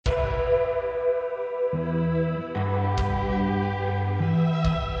Hey,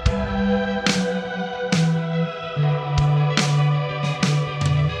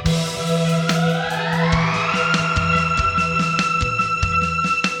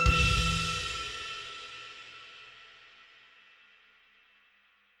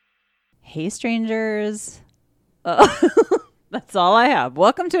 strangers. That's all I have.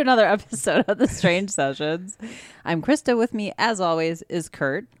 Welcome to another episode of The Strange Sessions. I'm Krista. With me, as always, is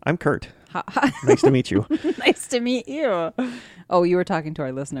Kurt. I'm Kurt. Nice to meet you. Nice to meet you. Oh, you were talking to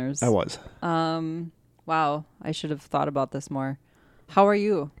our listeners. I was. Wow. I should have thought about this more. How are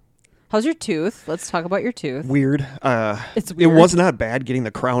you? How's your tooth? Let's talk about your tooth. Weird. It's weird. It was not bad getting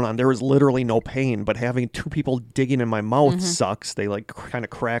the crown on. There was literally no pain, but having two people digging in my mouth sucks. They like kind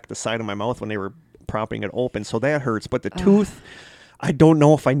of cracked the side of my mouth when they were propping it open, so that hurts. But the tooth, I don't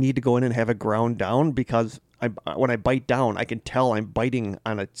know if I need to go in and have it ground down because when I bite down, I can tell I'm biting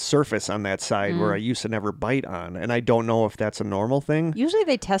on a surface on that side where I used to never bite on, and I don't know if that's a normal thing. Usually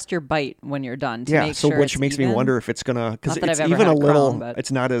they test your bite when you're done to make sure which it's makes even. me wonder if it's gonna, because Not that it's I've ever even had a a little. crown, but-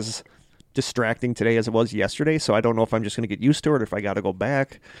 It's not as distracting today as it was yesterday, so I don't know if I'm just gonna get used to it or if I got to go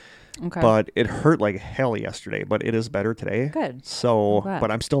back. Okay. But it hurt like hell yesterday, but it is better today. Good. So,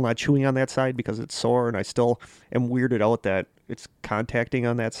 but I'm still not chewing on that side because it's sore, and I still am weirded out that it's contacting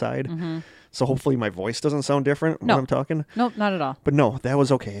on that side. So hopefully my voice doesn't sound different when I'm talking. Nope, not at all. But no, that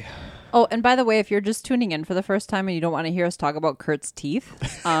was okay. Oh, and by the way, if you're just tuning in for the first time and you don't want to hear us talk about Kurt's teeth,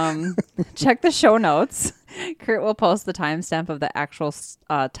 check the show notes. Kurt will post the timestamp of the actual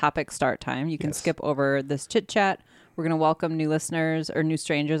topic start time. You can skip over this chit chat. We're going to welcome new listeners or new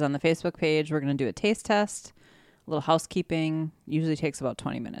strangers on the Facebook page. We're going to do a taste test, a little housekeeping. Usually takes about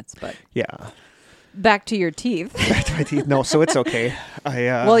 20 minutes, but yeah. Back to your teeth. Back to my teeth. No, so it's okay.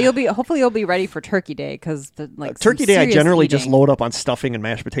 Well, hopefully you'll be ready for Turkey Day because Turkey Day I generally just load up on stuffing and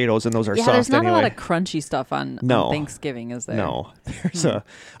mashed potatoes, and those are soft anyway. There's not a lot of crunchy stuff on Thanksgiving, is there? No. There's I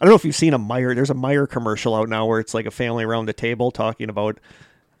don't know if you've seen a Meijer. There's a Meijer commercial out now where it's like a family around the table talking about,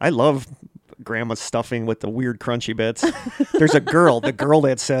 I love grandma's stuffing with the weird crunchy bits. There's the girl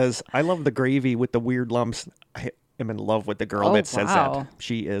that says, I love the gravy with the weird lumps. I'm in love with the girl that says that.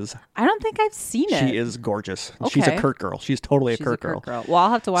 She is. I don't think I've seen it. She is gorgeous. Okay. She's a Kurt girl. She's totally a Kurt girl. Well, I'll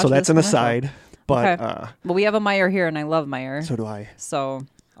have to watch. So that's an commercial. aside. But well, we have a Meijer here, and I love Meijer. So do I. So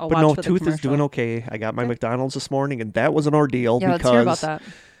I'll but watch no, for the tooth commercial. is doing okay. I got my McDonald's this morning, and that was an ordeal because. Let's hear about that.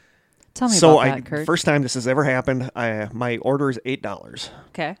 Tell me about that, Kurt. First time this has ever happened. My order is $8.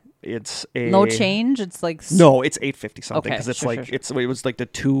 Okay. It's no change. It's like no, it's $8.50 something because it's it was like the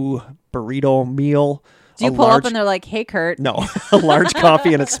 2 burrito meal. Do you pull up and they're like, "Hey, Kurt"? No, a large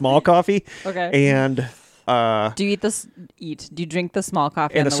coffee and a small coffee. Okay. And do you Do you drink the small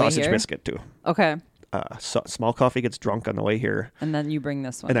coffee and on a the way sausage here? biscuit too? Okay. So small coffee gets drunk on the way here, and then you bring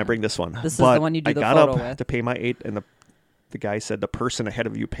this one. And I bring this one. This is the one you do the photo with. I got up to pay my $8, and the guy said the person ahead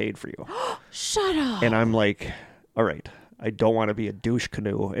of you paid for you. Shut up. And I'm like, all right. I don't want to be a douche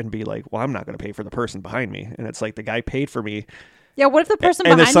canoe and be like, well, I'm not going to pay for the person behind me. And it's like the guy paid for me. Yeah, what if the person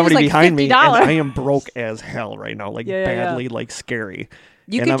behind me is like behind $50? Me, and I am broke as hell right now, like badly, like scary.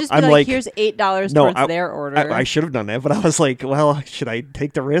 You and could just be like, here's $8 towards their order. I should have done that, but I was like, well, should I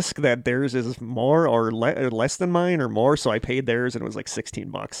take the risk that theirs is more or less than mine or more? So I paid theirs, and it was like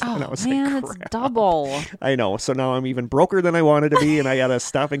 $16. Oh, and I was man, like, it's double. I know. So now I'm even broker than I wanted to be, and I got to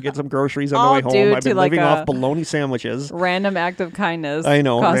stop and get some groceries on the way home. I've been living off bologna sandwiches. Random act of kindness. I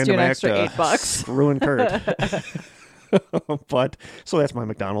know. Cost Random you an extra $8. Screwing Kurt. But so that's my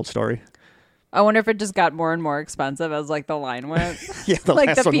McDonald's story. I wonder if it just got more and more expensive as like the line went. Yeah, the like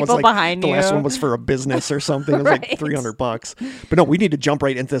last the one people was like, behind the you. last one was for a business or something. It was like $300. But no, we need to jump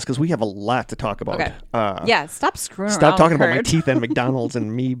right into this because we have a lot to talk about. Okay. Yeah, stop screwing around. Stop talking Kurt. about my teeth and McDonald's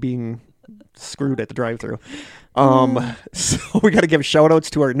and me being screwed at the drive-thru. So we got to give shout outs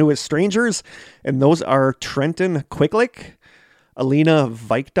to our newest strangers, and those are Trenton Quicklick, Alina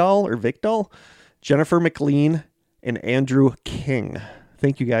Vikdal, Jennifer McLean, and Andrew King.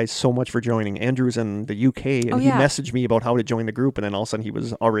 Thank you guys so much for joining. Andrew's in the UK, and he messaged me about how to join the group, and then all of a sudden he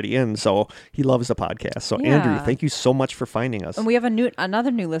was already in, so he loves the podcast. So Andrew, thank you so much for finding us. And we have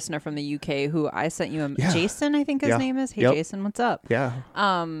another new listener from the UK who I sent you Jason, I think his name is. Hey, Jason, what's up? Yeah.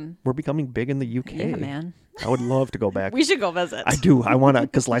 We're becoming big in the UK. Yeah, man. I would love to go back. We should go visit. I do. I want to,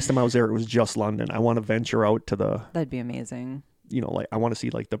 because last time I was there, it was just London. I want to venture out to the... That'd be amazing. You know, like I want to see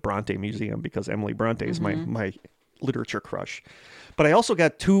like the Bronte Museum because Emily Bronte is my literature crush. But I also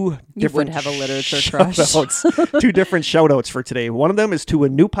got two different you would have a literature crush. Two different shout outs for today. One of them is to a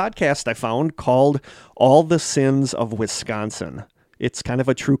new podcast I found called All the Sins of Wisconsin. It's kind of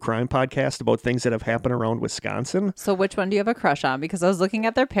a true crime podcast about things that have happened around Wisconsin. So which one do you have a crush on? Because I was looking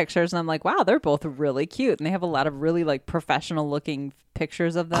at their pictures and I'm like, wow, they're both really cute. And they have a lot of really like professional looking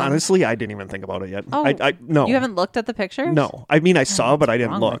pictures of them. Honestly, I didn't even think about it yet. Oh, no. You haven't looked at the pictures? No. I mean, I saw, but I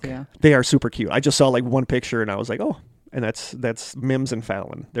didn't wrong look. with you? They are super cute. I just saw like one picture and I was like, oh. And that's Mims and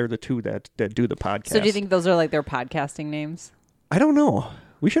Fallon. They're the two that do the podcast. So do you think those are like their podcasting names? I don't know.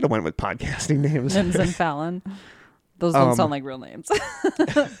 We should have went with podcasting names. Mims and Fallon. Those don't sound like real names.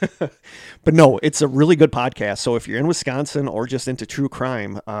 But no, it's a really good podcast. So if you're in Wisconsin or just into true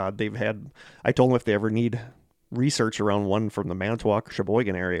crime, I told them if they ever need research around one from the Manitowoc,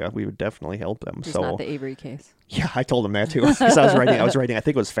 Sheboygan area, we would definitely help them. Just so not the Avery case. Yeah, I told them that too. Because I was writing, I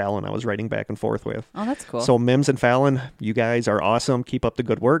think it was Fallon I was writing back and forth with. Oh, that's cool. So Mims and Fallon, you guys are awesome. Keep up the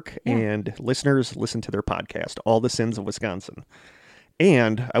good work. Yeah. And listeners, listen to their podcast, All the Sins of Wisconsin.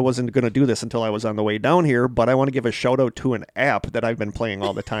 And I wasn't going to do this until I was on the way down here, but I want to give a shout out to an app that I've been playing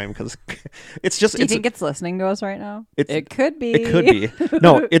all the time because it's just... Do you think it's listening to us right now? It could be. It could be.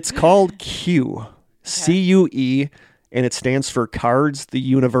 No, it's called Q. CUE, and it stands for Cards, the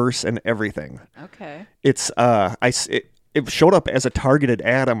Universe, and Everything. Okay. It's it showed up as a targeted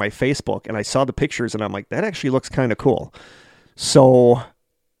ad on my Facebook, and I saw the pictures, and I'm like, that actually looks kind of cool. So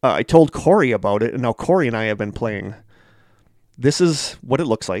I told Corey about it, and now Corey and I have been playing. This is what it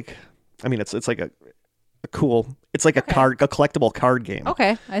looks like. I mean, it's like a cool. It's like a collectible card game.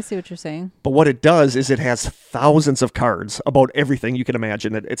 Okay, I see what you're saying. But what it does is it has thousands of cards about everything you can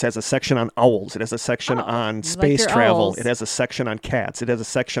imagine. It has a section on owls. It has a section on space travel. Owls. It has a section on cats. It has a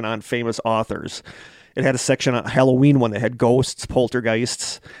section on famous authors. It had a section on Halloween one that had ghosts,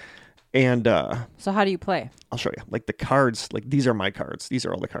 poltergeists, and... So how do you play? I'll show you. Like the cards, like these are my cards. These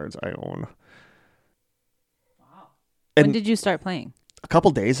are all the cards I own. Wow. When did you start playing? A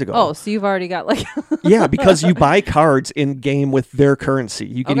couple days ago. Oh, so you've already got like... Yeah, because you buy cards in game with their currency.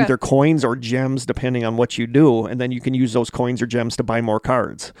 You get either coins or gems depending on what you do, and then you can use those coins or gems to buy more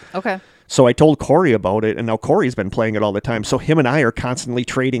cards. Okay. So I told Corey about it, and now Corey's been playing it all the time. So him and I are constantly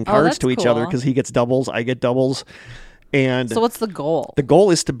trading cards to each other because he gets doubles, I get doubles. And so what's the goal? The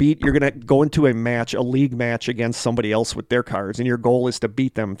goal is to you're going to go into a league match against somebody else with their cards, and your goal is to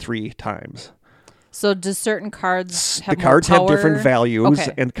beat them 3 times. So does certain cards have the cards more power? have different values,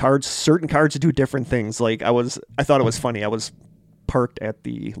 okay. And certain cards do different things. Like I thought it was funny. I was parked at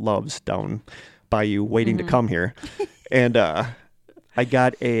the Loves down by you, waiting to come here, and I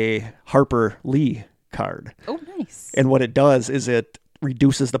got a Harper Lee card. Oh, nice! And what it does is it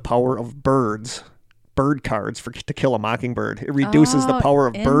reduces the power of bird cards to kill a mockingbird. It reduces the power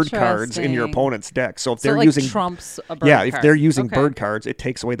of bird cards in your opponent's deck. So if they're using trumps a bird card. if they're using bird cards, it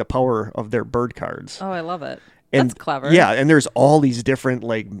takes away the power of their bird cards. Oh, I love it. That's clever. Yeah, and there's all these different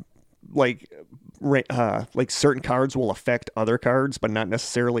like certain cards will affect other cards, but not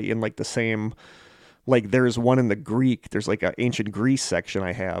necessarily in like the same. Like there's one in the Greek. There's like an ancient Greece section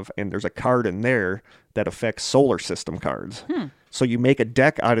I have, and there's a card in there that affects solar system cards. So you make a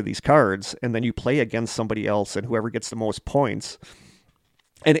deck out of these cards, and then you play against somebody else, and whoever gets the most points.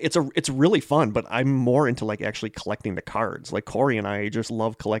 And it's really fun, but I'm more into like actually collecting the cards. Like Corey and I just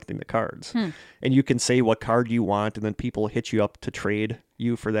love collecting the cards. And you can say what card you want, and then people hit you up to trade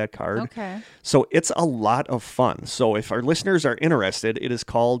you for that card. Okay. So it's a lot of fun. So if our listeners are interested, it is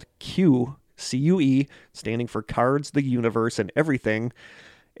called CUE, standing for Cards, the Universe, and Everything.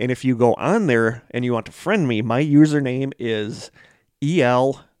 And if you go on there and you want to friend me, my username is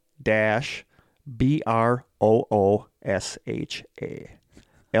EL-BROOSHA.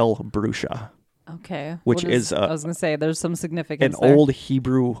 El Brusha. Okay. Which is I was going to say, there's some significance an old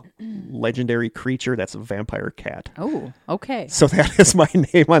Hebrew legendary creature that's a vampire cat. Oh, okay. So that is my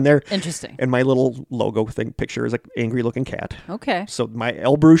name on there. Interesting. And my little logo picture is an angry looking cat. Okay. So my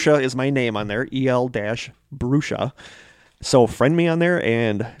El Brusha is my name on there, EL-Brusha. So friend me on there,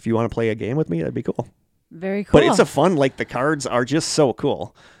 and if you want to play a game with me, that'd be cool. Very cool. But it's a fun, like the cards are just so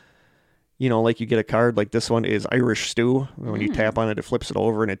cool. You know, like you get a card like this one is Irish stew. When you tap on it, it flips it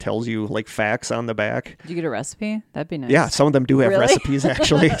over and it tells you like facts on the back. Did you get a recipe? That'd be nice. Yeah, some of them do have recipes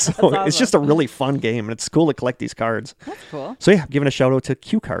actually. So awesome. It's just a really fun game, and it's cool to collect these cards. That's cool. So yeah, giving a shout out to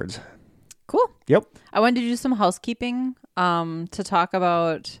Q Cards. Cool. Yep. I wanted to do some housekeeping to talk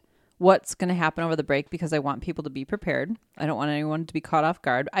about what's going to happen over the break because I want people to be prepared. I don't want anyone to be caught off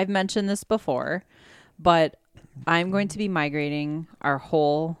guard. I've mentioned this before, but I'm going to be migrating our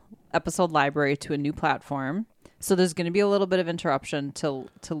whole episode library to a new platform. So there's going to be a little bit of interruption to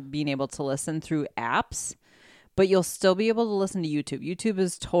being able to listen through apps, but you'll still be able to listen to YouTube. YouTube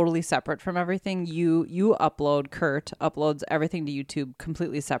is totally separate from everything. Kurt uploads everything to YouTube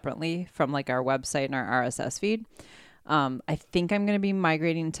completely separately from like our website and our RSS feed. I think I'm going to be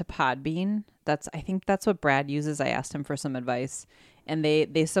migrating to Podbean. I think that's what Brad uses. I asked him for some advice, and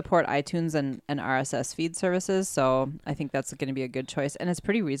they support iTunes and RSS feed services. So I think that's going to be a good choice, and it's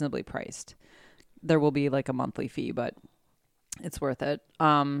pretty reasonably priced. There will be like a monthly fee, but it's worth it.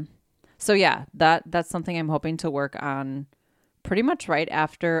 So yeah, that's something I'm hoping to work on pretty much right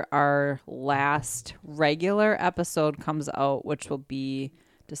after our last regular episode comes out, which will be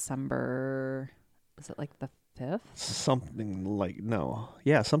December. Is it like the 5th? Something like, no.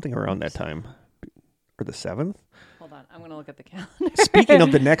 Yeah, something around that time. Or the 7th? Hold on. I'm going to look at the calendar. Speaking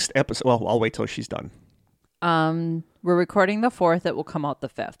of the next episode, well, I'll wait till she's done. We're recording the 4th. It will come out the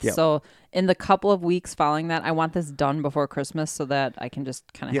 5th. Yep. So in the couple of weeks following that, I want this done before Christmas so that I can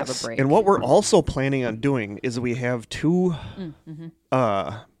just kind of have a break. And what we're also planning on doing is we have 2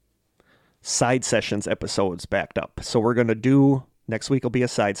 side sessions episodes backed up. So we're going to do, next week will be a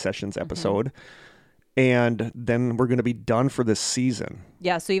side sessions episode. And then we're going to be done for this season.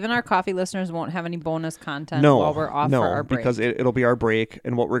 Yeah, so even our coffee listeners won't have any bonus content while we're off for our break. Because it'll be our break.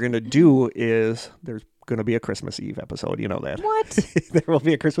 And what we're going to do is there's going to be a Christmas Eve episode. You know that. What? There will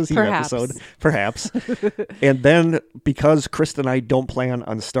be a Christmas Eve episode. Perhaps. And then because Krista and I don't plan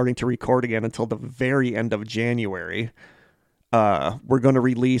on starting to record again until the very end of January, we're going to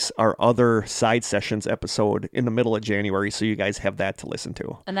release our other side sessions episode in the middle of January, so you guys have that to listen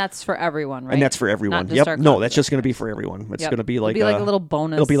to. And that's for everyone, right? And that's for everyone. Yep. No, that's just going to be for everyone. It's going to be like a little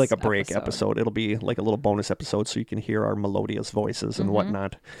bonus. It'll be like a break episode. It'll be like a little bonus episode, so you can hear our melodious voices and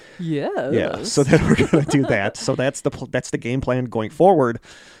whatnot. Yes. Yeah. So then we're going to do that. So that's the game plan going forward.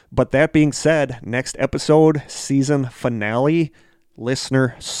 But that being said, next episode, season finale,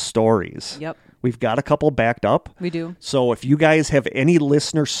 listener stories. Yep. We've got a couple backed up. We do. So if you guys have any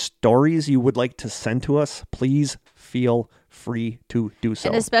listener stories you would like to send to us, please feel free to do so.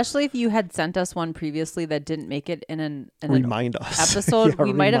 And especially if you had sent us one previously that didn't make it in an us. episode. Yeah,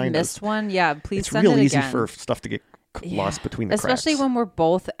 we might have missed one. Yeah, please send it again. It's real easy for stuff to get lost between the cracks. Especially when we're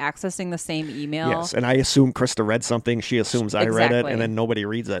both accessing the same email. Yes, and I assume Krista read something. She assumes I read it, and then nobody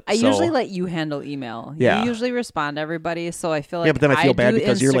reads it. I usually let you handle email. Yeah. You usually respond to everybody, so I feel like but then I feel bad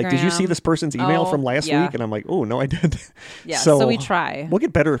because Instagram. you're like, did you see this person's email from last week? And I'm like, oh, no, I didn't. Yeah, so we try. We'll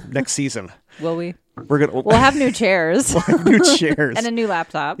get better next season. Will we? We'll have new chairs. We'll have new chairs. And a new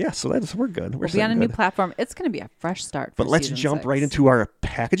laptop. Yeah, so we're good. We'll be on a new platform. It's going to be a fresh start. But let's jump right into our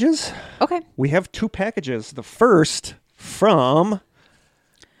packages. Okay. We have 2 packages. The first from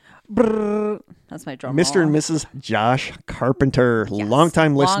that's my drum Mr. and Mrs. Josh Carpenter. Yes.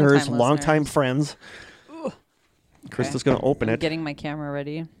 Longtime listeners, longtime friends. Okay. Krista's going to open it. Getting my camera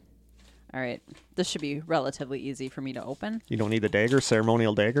ready. All right. This should be relatively easy for me to open. You don't need the dagger,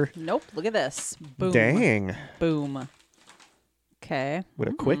 ceremonial dagger? Nope. Look at this. Boom. Dang. Boom. Okay. With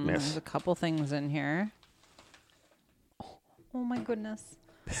a quickness. There's a couple things in here. Oh my goodness.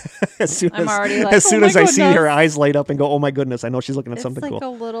 as soon I'm as, already like, as soon as I see her eyes light up and go, oh my goodness, I know she's looking at something cool. It's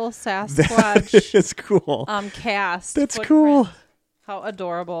like a little Sasquatch. That is cool. Cast. That's footprint. Cool. How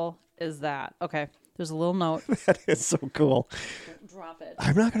adorable is that? Okay. There's a little note. That is so cool. Don't drop it.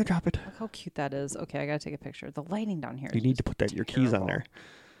 I'm not going to drop it. Look how cute that is. Okay, I got to take a picture. The lighting down here. You need to put your keys on there.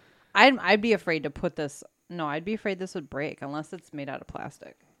 I'd be afraid to put this. No, I'd be afraid this would break unless it's made out of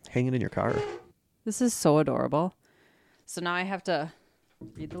plastic. Hang it in your car. This is so adorable. So now I have to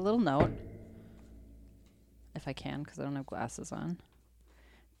read the little note. If I can, because I don't have glasses on.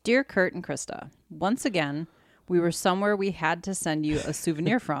 Dear Kurt and Krista, once again, we were somewhere we had to send you a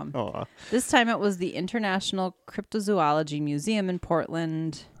souvenir from. Aww. This time it was the International Cryptozoology Museum in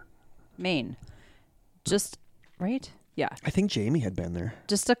Portland, Maine. Just, right? Yeah. I think Jamie had been there.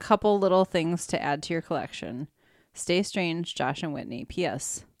 Just a couple little things to add to your collection. Stay strange, Josh and Whitney.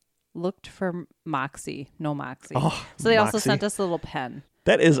 P.S. Looked for Moxie. No Moxie. Oh, so they also Moxie. sent us a little pen.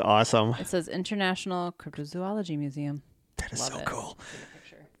 That is awesome. It says International Cryptozoology Museum. That is Love so it. cool.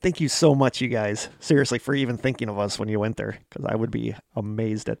 Thank you so much, you guys. Seriously, for even thinking of us when you went there, because I would be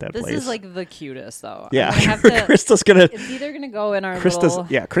amazed at that place. This is like the cutest, though. Yeah, Krista's gonna. It's either gonna go in our Krista's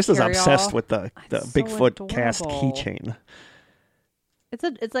carry-all. obsessed with the Bigfoot so cast keychain.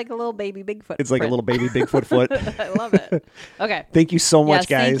 It's like a little baby Bigfoot. It's like a little baby Bigfoot foot. I love it. Okay. Thank you so much,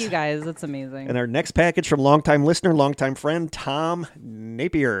 guys. Thank you, guys. That's amazing. And our next package from longtime listener, longtime friend, Tom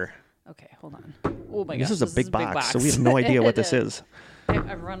Napier. Okay, hold on. Oh my gosh. This is a big box, so we have no idea what this is.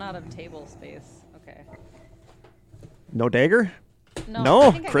 I've run out of table space. Okay. No dagger? No.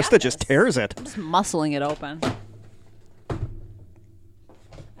 I Krista just tears it. I'm just muscling it open.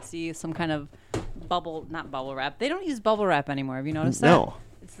 See some kind of not bubble wrap. They don't use bubble wrap anymore. Have you noticed that? No.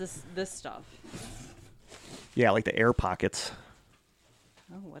 It's this stuff. Yeah, like the air pockets.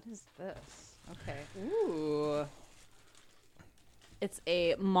 Oh, what is this? Okay. Ooh. It's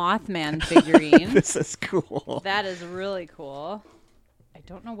a Mothman figurine. This is cool. That is really cool. I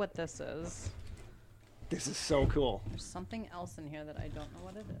don't know what this is. This is so cool. There's something else in here that I don't know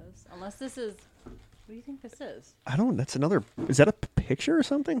what it is. Unless this is... What do you think this is? I don't. That's another. Is that a picture or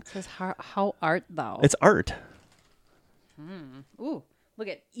something? It says, how art thou? It's art. Ooh, look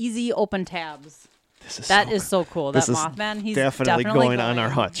at easy open tabs. That is so cool. This That is Mothman, he's definitely going on our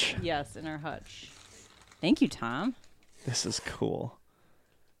hutch. Yes, in our hutch. Thank you, Tom. This is cool.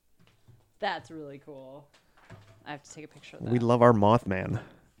 That's really cool. I have to take a picture of that. We love our Mothman.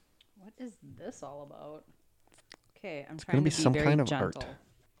 What is this all about? Okay, I'm It's trying gonna be to be some very kind of gentle.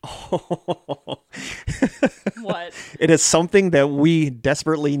 art. What? It is something that we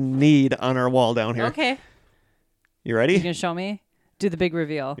desperately need on our wall down here. Okay. You ready? You gonna show me? Do the big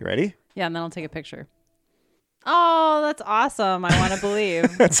reveal. You ready? Yeah, and then I'll take a picture. Oh, that's awesome. I want to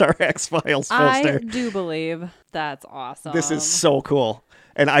believe. That's our X-Files poster. I do believe. That's awesome. This is so cool.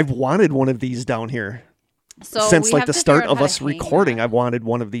 And I've wanted one of these down here. So Since we like have the to figure start out of how us to hang recording, that. I've wanted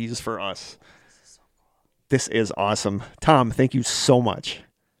one of these for us. This is awesome. Tom, thank you so much.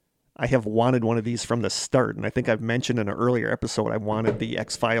 I have wanted one of these from the start, and I think I've mentioned in an earlier episode I wanted the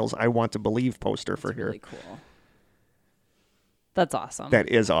X-Files I Want to Believe poster for here. Really cool. That's awesome. That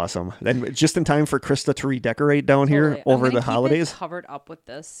is awesome. Then just in time for Krista to redecorate down Totally. here over I'm the gonna keep holidays. it covered up with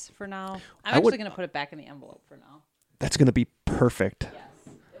this for now. I I'm actually would- going to put it back in the envelope for now. That's going to be perfect.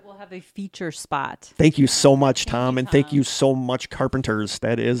 Yes. It will have a feature spot. Thank you so much, Tom, you, and thank Tom. you so much, Carpenters.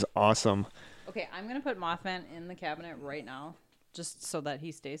 That is awesome. Okay, I'm going to put Mothman in the cabinet right now just so that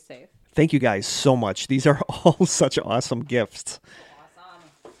he stays safe. Thank you guys so much. These are all such awesome gifts.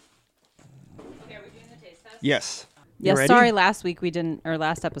 Awesome. Okay, are we doing the taste test? Yes. You Yes, ready? sorry, last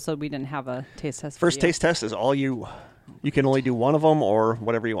episode we didn't have a taste test. First video. taste test is all you. You can only do one of them or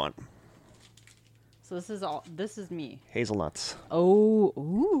whatever you want. So this is me. Hazelnuts. Oh,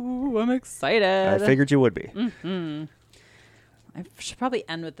 ooh, I'm excited. I figured you would be. I should probably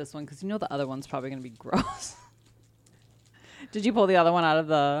end with this one because the other one's probably going to be gross. Did you pull the other one out of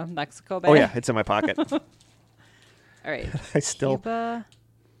the Mexico bag? Oh yeah, it's in my pocket. All right. I still. Cuba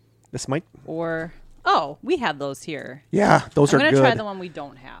This might. or... Oh, we had those here. Yeah, those I'm are going good. to try the one we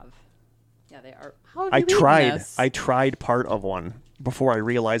don't have. Yeah, they are. How have I you eaten tried. this? I tried part of one before I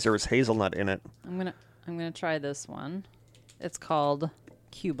realized there was hazelnut in it. I'm gonna try this one. It's called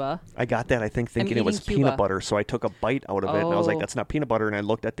Cuba. I got that, I think, thinking it was eating Cuba. peanut butter, so I took a bite out of it, and I was like, Oh. that's not peanut butter, and I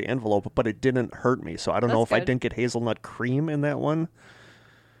looked at the envelope, but it didn't hurt me, so I don't know That's if I good. didn't get hazelnut cream in that one.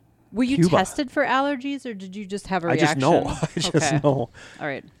 Were you Cuba. tested for allergies, or did you just have a I just reaction? know. I just Okay. know. All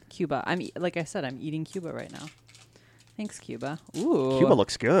right, Cuba. Like I said, I'm eating Cuba right now. Thanks, Cuba. Ooh, Cuba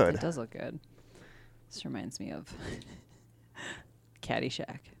looks good. It does look good. This reminds me of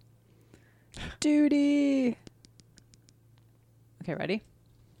Caddyshack. Duty. Okay, ready?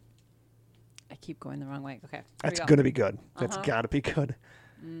 I keep going the wrong way. Okay, here we That's go. going to be good. That's got to be good.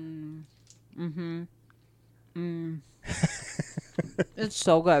 It's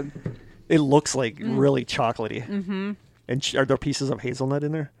so good. It looks like Mm. really chocolatey. Mm-hmm. And are there pieces of hazelnut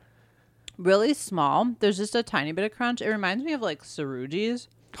in there? Really small. There's just a tiny bit of crunch. It reminds me of like Cerugis.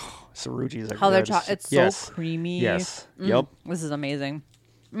 Cerugis are How good. they're it's Yes. so creamy. Yes. Mm, Yep. This is amazing.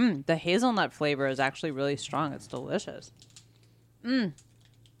 The hazelnut flavor is actually really strong. It's delicious.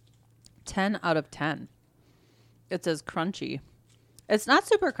 10 out of 10. It says crunchy. It's not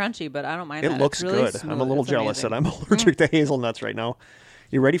super crunchy, but I don't mind It that. looks It's really good. smooth. I'm a little It's jealous amazing. that I'm allergic to hazelnuts right now.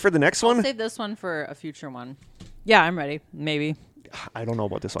 You ready for the next one? Save this one for a future one. Yeah, I'm ready. Maybe. I don't know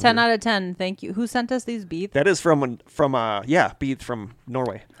about this one. 10 here. out of 10. Thank you. Who sent us these beets? That is from Beeth from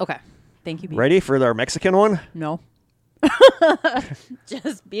Norway. Okay. Thank you, Beets. Ready for our Mexican one? No.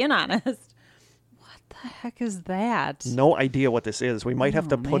 Just being honest. What the heck is that? No idea what this is. We might have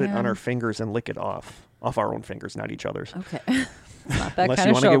to Oh, put it on man. our fingers and lick it off our own fingers, not each other's. Okay. It's not that Unless kind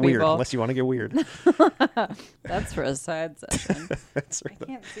you of want to show, get weird. people. Unless you want to get weird. That's for a side session. That's, I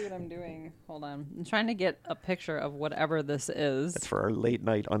can't see what I'm doing. Hold on. I'm trying to get a picture of whatever this is. that's for our late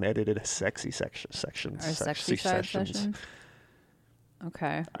night unedited sexy sections. Our sexy side sessions.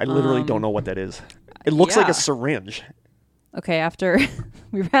 Okay. I literally don't know what that is. It looks like yeah. a syringe. Okay, after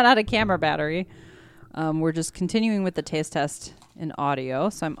we ran out of camera battery, we're just continuing with the taste test in audio.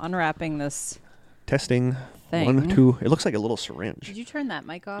 So I'm unwrapping this Testing. thing. 1, 2. It looks like a little syringe. Did you turn that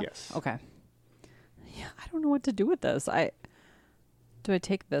mic off? Yes. Okay. Yeah, I don't know what to do with this. Do I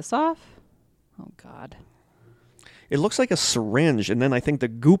take this off? Oh God. It looks like a syringe, and then I think the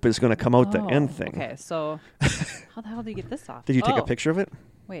goop is going to come out the Oh, end thing. Okay, so how the hell do you get this off? Did you take a Oh, picture of it?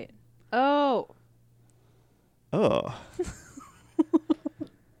 Wait. Oh. Oh.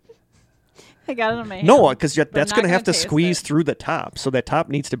 I got it on my hand. No, because that's not going to have to taste squeeze it. through the top. So that top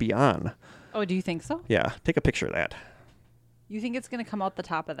needs to be on. Oh, do you think so? Yeah. Take a picture of that. You think it's going to come out the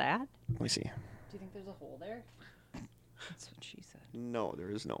top of that? Let me see. Do you think there's a hole there? That's what she said. No, there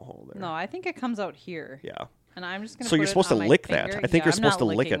is no hole there. No, I think it comes out here. Yeah. And I'm just going to So put you're it supposed to on my lick finger. that. I think you're supposed to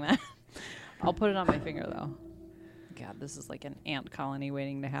lick it. That. I'll put it on my finger, though. God, this is like an ant colony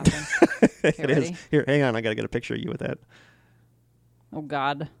waiting to happen. Okay, It is. Here, hang on. I got to get a picture of you with that. Oh,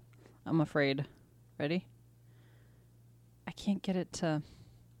 God. I'm afraid. Ready? I can't get it to...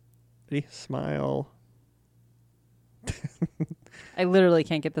 Ready? Smile. I literally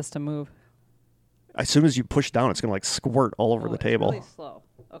can't get this to move. As soon as you push down, it's going to like squirt all over the table. It's really slow.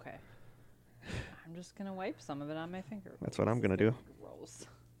 Okay. I'm just going to wipe some of it on my finger. That's what I'm going to do. Gross.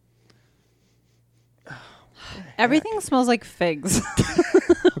 Everything smells like figs.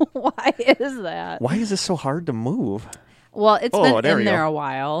 Why is that? Why is this so hard to move? Well, it's been there in we there go. a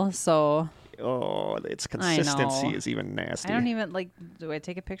while, so... Oh, its consistency is even nasty. I don't even, like, do I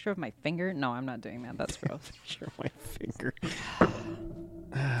take a picture of my finger? No, I'm not doing that. That's gross. Sure, my finger.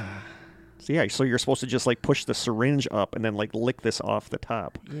 So yeah, so you're supposed to just like push the syringe up and then like lick this off the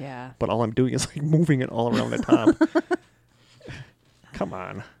top. Yeah. But all I'm doing is like moving it all around the top. Come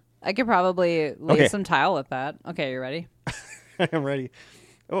on. I could probably lay some tile with that. Okay, you ready? I'm ready.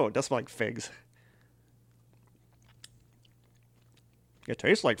 Oh, it does smell like figs. It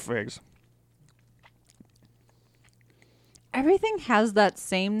tastes like figs. Everything has that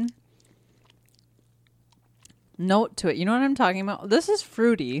same note to it. You know what I'm talking about? This is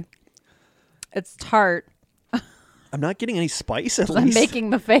fruity. It's tart. I'm not getting any spice at I'm least. making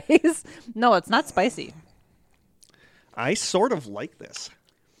the face. No, it's not spicy. I sort of like this.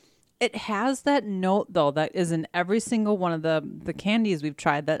 It has that note, though, that is in every single one of the candies we've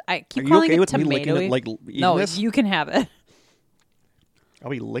tried that I keep Are you calling okay it with me licking tomatoey. it, like, eating no, this? you can have it. I'll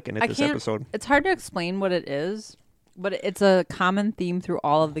be licking it I this can't. episode. It's hard to explain what it is, but it's a common theme through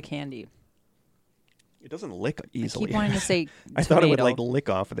all of the candy. It doesn't lick easily. I keep wanting to say I thought it would tomato. like lick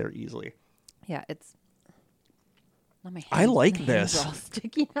off of there easily. Yeah, it's. Not my I hands- like my this. hands are all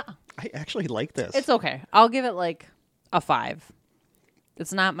sticky now. I actually like this. It's okay. I'll give it like a 5.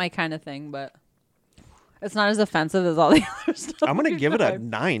 It's not my kind of thing, but it's not as offensive as all the other stuff. I'm going to we've give it a tried.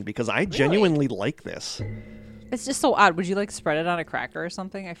 9 because I genuinely like this. It's just so odd. Would you like spread it on a cracker or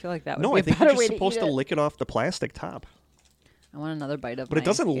something? I feel like that would No, be I a think better you're way just supposed to to eat it. lick it off the plastic top. I want another bite of But it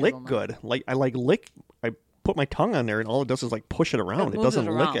doesn't lick hazelnut. good. Like I like lick. I put my tongue on there, and all it does is like push it around. It moves doesn't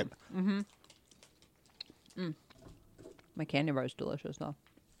lick around. it. My candy bar is delicious, though.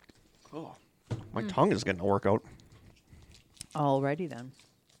 Oh, my tongue is getting a workout. Alrighty then.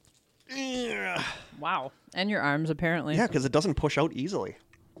 Yeah, Wow. And your arms, apparently. because it doesn't push out easily.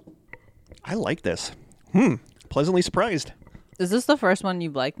 I like this. Pleasantly surprised. Is this the first one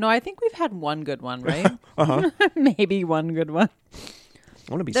you've liked? No, I think we've had one good one, right? Uh-huh. Maybe one good one. I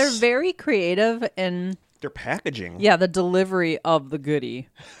want to be. They're very creative in, They're packaging. yeah, the delivery of the goodie.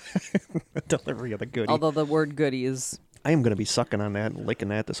 The delivery of the goodie. Although the word goodie is... I am going to be sucking on that and licking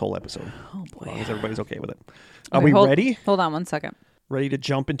that this whole episode. Oh, As boy. long as everybody's okay with it. Are Okay, we hold- ready? Hold on one second. Ready to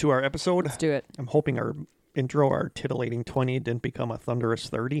jump into our episode? Let's do it. I'm hoping our intro, our titillating 20, didn't become a thunderous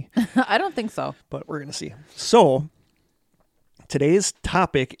 30, I don't think so. but we're going to see. So, today's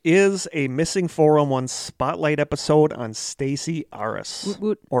topic is a Missing 411 spotlight episode on Stacy Arras. Woot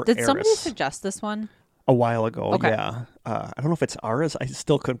woot. Or Did somebody Arras. suggest this one? A while ago, Okay. yeah. I don't know if it's Arras. I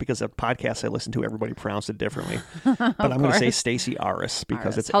still couldn't because the podcast I listened to, everybody pronounced it differently. But I'm going to say course. Stacy Arras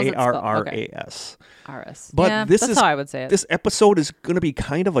because Arras. it's How's it spelled? Arras. Aris. But yeah, this that's is how I would say it. This episode is going to be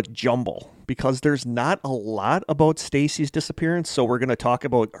kind of a jumble because there's not a lot about Stacy's disappearance. So we're going to talk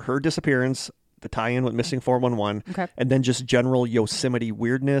about her disappearance, the tie-in with Missing 411, Okay. and then just general Yosemite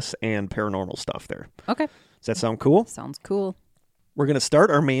weirdness and paranormal stuff there. Okay. Does that sound cool? Sounds cool. We're going to start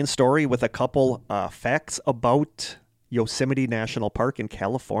our main story with a couple facts about Yosemite National Park in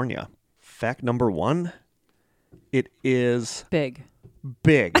California. Fact number 1, it is Big.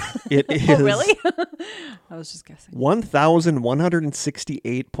 big. It is Oh, really? I was just guessing.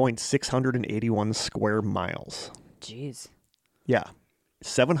 1,168.681 square miles. Jeez. Yeah.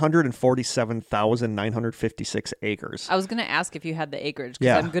 747,956 acres. I was going to ask if you had the acreage because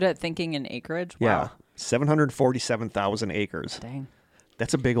Yeah. I'm good at thinking in acreage. Wow. Yeah. 747,000 acres. Dang.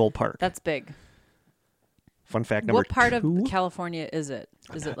 That's a big old park. That's big. Fun fact number What part 2. of California is it?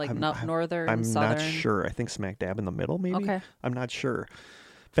 Is it like northern, I'm southern? not sure. I think smack dab in the middle, maybe. Okay. I'm not sure.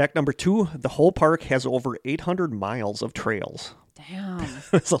 Fact number 2, the whole park has over 800 miles of trails. Damn.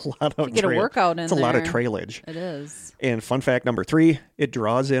 That's a lot of You get a workout in It's a lot of there. trailage. It is. And fun fact number 3, it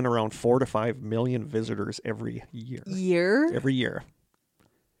draws in around 4 to 5 million visitors every year. Year? Every year.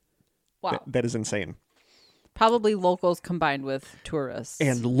 Wow. That is insane. Probably locals combined with tourists.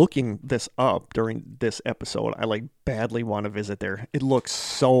 And looking this up during this episode, I badly want to visit there. It looks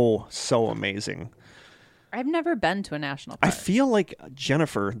so amazing. I've never been to a national park. I feel like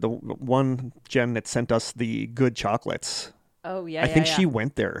Jennifer, the one Jen that sent us the good chocolates. Oh, yeah, I think she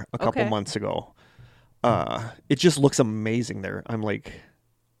went there a couple months ago. It just looks amazing there. I'm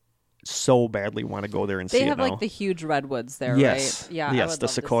so badly want to go there and see it now. They have the huge redwoods there, yes. right? Yeah. Yes, the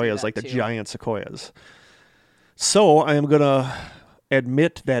sequoias, the giant sequoias. So I am going to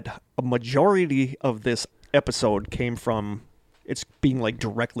admit that a majority of this episode came from, it's being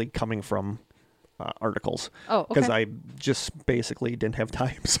directly coming from articles. Oh, okay. Because I just basically didn't have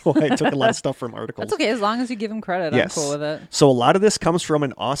time. So I took a lot of stuff from articles. That's okay. As long as you give them credit, yes. I'm cool with it. So a lot of this comes from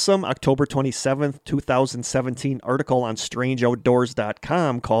an awesome October 27th, 2017 article on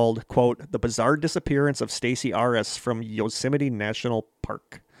strangeoutdoors.com called, quote, "The Bizarre Disappearance of Stacy Arras from Yosemite National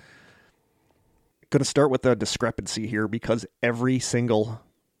Park." Going to start with a discrepancy here because every single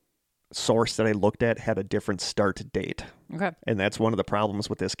source that I looked at had a different start date. Okay. And that's one of the problems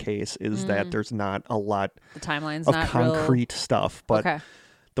with this case is that there's not a lot the timeline's of not concrete stuff. But okay.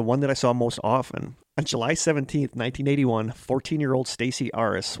 The one that I saw most often, on July 17th, 1981, 14-year-old Stacy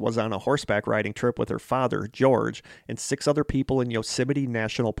Arras was on a horseback riding trip with her father, George, and 6 other people in Yosemite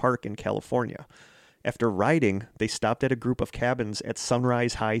National Park in California. After riding, they stopped at a group of cabins at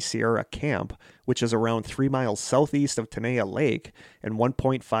Sunrise High Sierra Camp, which is around 3 miles southeast of Tenaya Lake and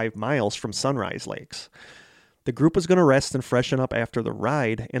 1.5 miles from Sunrise Lakes. The group was going to rest and freshen up after the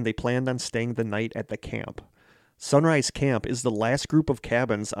ride, and they planned on staying the night at the camp. Sunrise Camp is the last group of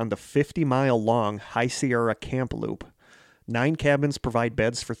cabins on the 50-mile-long High Sierra Camp Loop. 9 cabins provide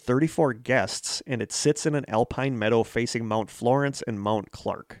beds for 34 guests, and it sits in an alpine meadow facing Mount Florence and Mount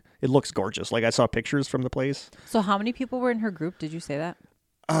Clark. It looks gorgeous. I saw pictures from the place. So how many people were in her group? Did you say that?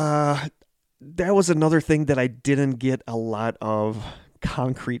 That was another thing that I didn't get a lot of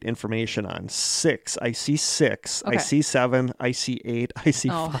concrete information on. 6. I see 6. Okay. I see 7. I see 8. I see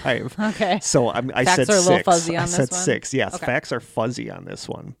 5. Okay. So I facts said 6. Facts are a little fuzzy on I this said one? 6. Yes, okay. Facts are fuzzy on this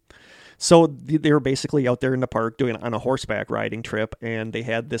one. So they were basically out there in the park on a horseback riding trip, and they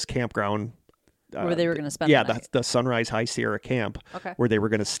had this campground where they were going to spend the night. Yeah, the Sunrise High Sierra Camp, where they were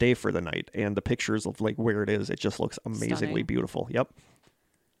going to stay for the night. And the pictures of where it is, it just looks amazingly beautiful. Yep.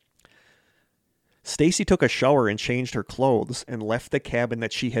 Stacy took a shower and changed her clothes and left the cabin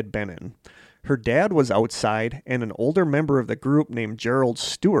that she had been in. Her dad was outside, and an older member of the group named Gerald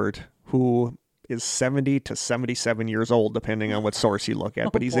Stewart, who is 70 to 77 years old, depending on what source you look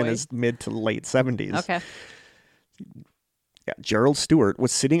at, but he's in his mid to late 70s. Okay. Yeah, Gerald Stewart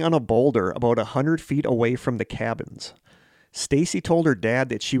was sitting on a boulder about 100 feet away from the cabins. Stacy told her dad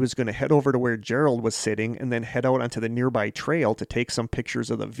that she was going to head over to where Gerald was sitting and then head out onto the nearby trail to take some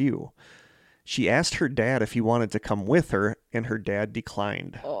pictures of the view. She asked her dad if he wanted to come with her, and her dad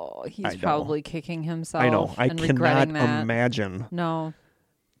declined. Oh, he's probably kicking himself. I know. I cannot imagine. No.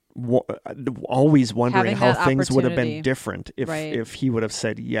 Always wondering how things would have been different if right. if he would have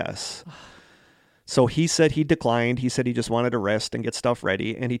said yes. So he said he declined. He said he just wanted to rest and get stuff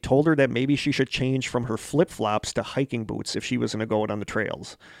ready. And he told her that maybe she should change from her flip-flops to hiking boots if she was going to go out on the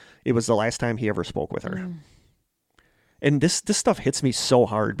trails. It was the last time he ever spoke with her. And this stuff hits me so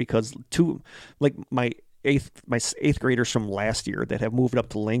hard because my eighth graders from last year that have moved up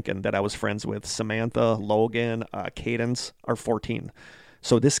to Lincoln that I was friends with, Samantha, Logan, Cadence, are 14.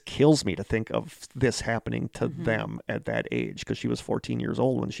 So this kills me to think of this happening to them at that age because she was 14 years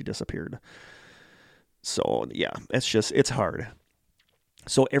old when she disappeared. So, yeah, it's hard.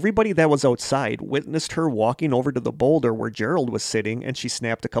 So everybody that was outside witnessed her walking over to the boulder where Gerald was sitting, and she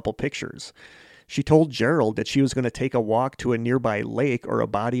snapped a couple pictures. She told Gerald that she was going to take a walk to a nearby lake or a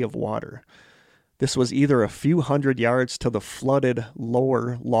body of water. This was either a few hundred yards to the flooded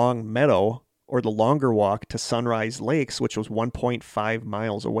lower long meadow or the longer walk to Sunrise Lakes, which was 1.5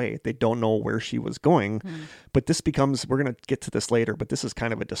 miles away. They don't know where she was going, but this becomes, we're going to get to this later, but this is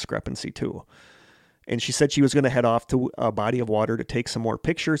kind of a discrepancy too. And she said she was going to head off to a body of water to take some more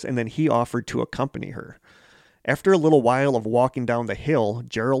pictures, and then he offered to accompany her. After a little while of walking down the hill,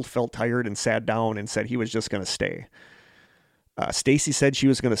 Gerald felt tired and sat down and said he was just going to stay. Stacy said she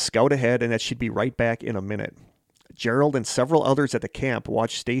was going to scout ahead and that she'd be right back in a minute. Gerald and several others at the camp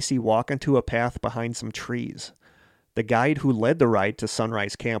watched Stacy walk onto a path behind some trees. The guide who led the ride to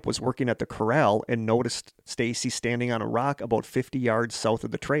Sunrise Camp was working at the corral and noticed Stacy standing on a rock about 50 yards south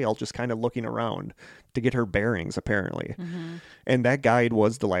of the trail, just kind of looking around to get her bearings, apparently. And that guide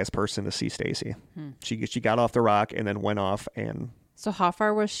was the last person to see Stacy. She got off the rock and then went off. And so how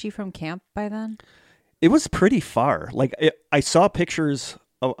far was she from camp by then? It was pretty far. I saw pictures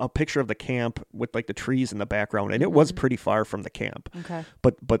a picture of the camp with like the trees in the background, and it was pretty far from the camp. Okay.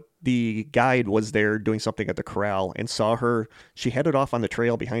 But the guide was there doing something at the corral and saw her. She headed off on the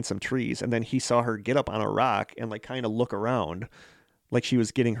trail behind some trees, and then he saw her get up on a rock and like kind of look around, like she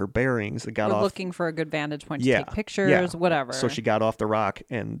was getting her bearings. And got off, looking for a good vantage point to take pictures, whatever. So she got off the rock,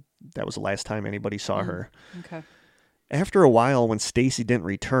 and that was the last time anybody saw her. Okay. After a while, when Stacy didn't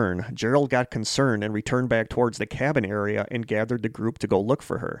return, Gerald got concerned and returned back towards the cabin area and gathered the group to go look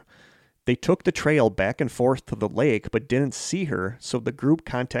for her. They took the trail back and forth to the lake but didn't see her, so the group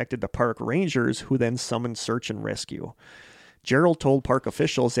contacted the park rangers, who then summoned search and rescue. Gerald told park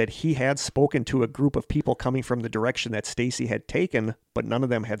officials that he had spoken to a group of people coming from the direction that Stacy had taken, but none of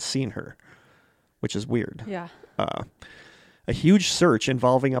them had seen her, which is weird. Yeah. A huge search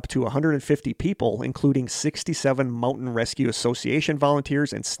involving up to 150 people, including 67 Mountain Rescue Association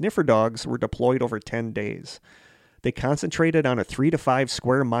volunteers and sniffer dogs, were deployed over 10 days. They concentrated on a 3 to 5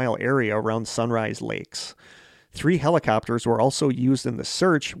 square mile area around Sunrise Lakes. 3 helicopters were also used in the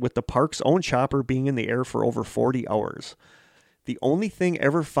search, with the park's own chopper being in the air for over 40 hours. The only thing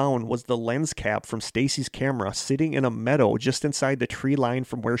ever found was the lens cap from Stacy's camera sitting in a meadow just inside the tree line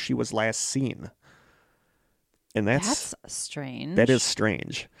from where she was last seen. And that's strange. That is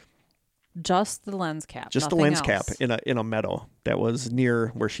strange. Just the lens cap. Just the lens cap in a meadow that was near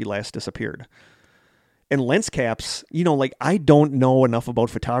where she last disappeared. And lens caps, like I don't know enough about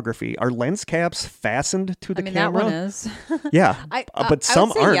photography. Are lens caps fastened to the camera? That one is. Yeah, but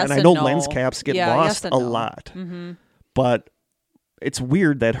some aren't, yes and I know no. lens caps get lost a lot. Mm-hmm. But it's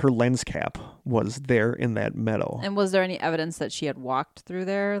weird that her lens cap was there in that meadow. And was there any evidence that she had walked through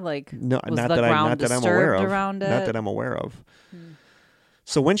there? Like, no, was not the that ground I'm aware of. Around it? Not that I'm aware of.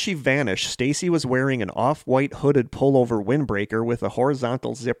 So when she vanished, Stacy was wearing an off-white hooded pullover windbreaker with a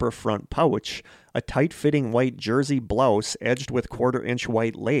horizontal zipper front pouch, a tight-fitting white jersey blouse edged with quarter-inch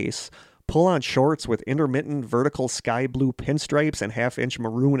white lace, pull-on shorts with intermittent vertical sky blue pinstripes and half-inch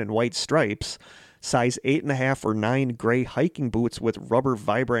maroon and white stripes, size 8.5 or 9 gray hiking boots with rubber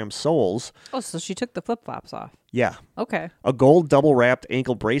Vibram soles. Oh, so she took the flip-flops off. Yeah. Okay. A gold double-wrapped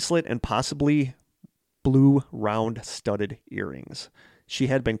ankle bracelet and possibly blue round studded earrings. She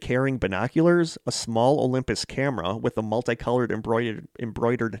had been carrying binoculars, a small Olympus camera with a multicolored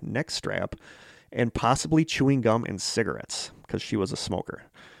embroidered neck strap, and possibly chewing gum and cigarettes, because she was a smoker.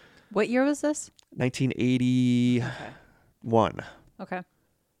 What year was this? 1981. Okay.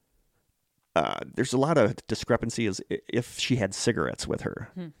 There's a lot of discrepancy as if she had cigarettes with her.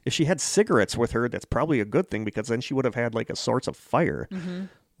 If she had cigarettes with her, that's probably a good thing, because then she would have had like a source of fire.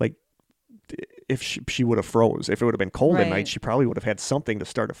 Like if she would have froze. If it would have been cold at night, she probably would have had something to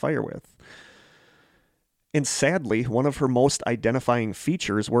start a fire with. And sadly, one of her most identifying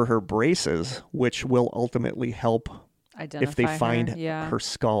features were her braces, which will ultimately help if they find her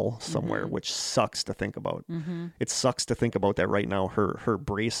skull somewhere, which sucks to think about. It sucks to think about that right now. Her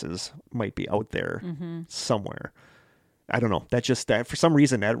braces might be out there somewhere. I don't know. That for some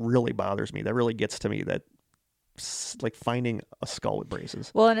reason, that really bothers me. That really gets to me, that like finding a skull with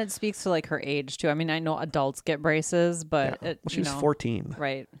braces. Well, and it speaks to like her age too. I mean, I know adults get braces, but she was 14.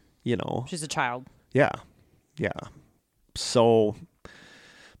 Right. She's a child. Yeah. Yeah. So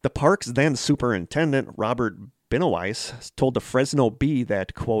the park's then superintendent, Robert Binoweiss, told the Fresno Bee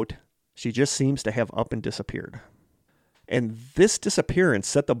that, quote, she just seems to have up and disappeared. And this disappearance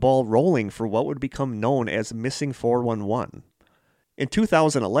set the ball rolling for what would become known as Missing 411. In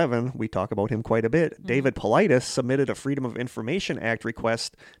 2011, we talk about him quite a bit, David Paulides submitted a Freedom of Information Act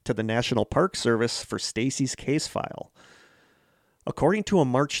request to the National Park Service for Stacy's case file. According to a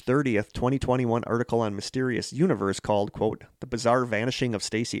March 30th, 2021 article on Mysterious Universe called, quote, The Bizarre Vanishing of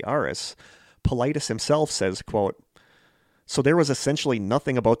Stacy Arras, Paulides himself says, quote, so there was essentially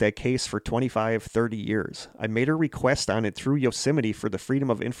nothing about that case for 25, 30 years. I made a request on it through Yosemite for the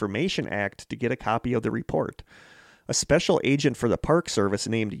Freedom of Information Act to get a copy of the report. A special agent for the Park Service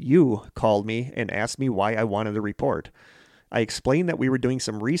named Yu called me and asked me why I wanted the report. I explained that we were doing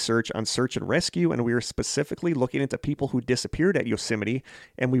some research on search and rescue, and we were specifically looking into people who disappeared at Yosemite,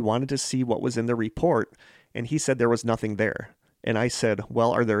 and we wanted to see what was in the report, and he said there was nothing there. And I said,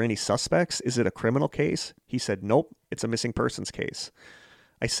 well, are there any suspects? Is it a criminal case? He said, nope, it's a missing persons case.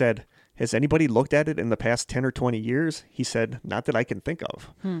 I said, has anybody looked at it in the past 10 or 20 years? He said, not that I can think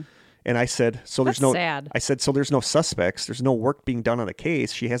of. And I said, so there's no, sad. I said, so there's no suspects. There's no work being done on the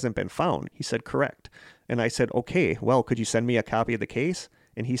case. She hasn't been found. He said, correct. And I said, okay, well, could you send me a copy of the case?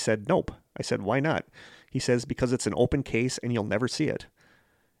 And he said, nope. I said, why not? He says, because it's an open case and you'll never see it.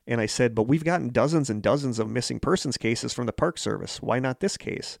 And I said, but we've gotten dozens and dozens of missing persons cases from the Park Service. Why not this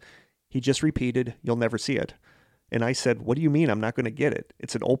case? He just repeated, you'll never see it. And I said, what do you mean I'm not going to get it?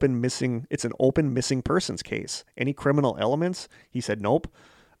 It's an open missing persons case. Any criminal elements? He said, nope.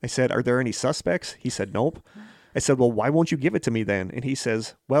 I said, are there any suspects? He said, nope. I said, well, why won't you give it to me then? And he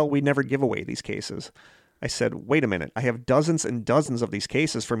says, well, we never give away these cases. I said, wait a minute. I have dozens and dozens of these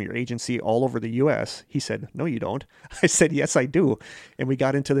cases from your agency all over the U.S. He said, no, you don't. I said, yes, I do. And we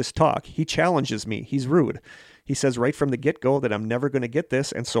got into this talk. He challenges me. He's rude. He says right from the get-go that I'm never going to get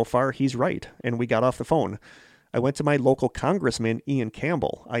this. And so far, he's right. And we got off the phone. I went to my local congressman, Ian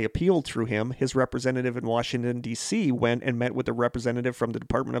Campbell. I appealed through him. His representative in Washington, D.C. went and met with the representative from the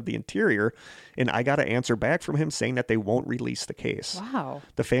Department of the Interior, and I got an answer back from him saying that they won't release the case. Wow.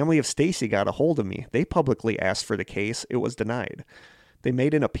 The family of Stacy got a hold of me. They publicly asked for the case. It was denied. They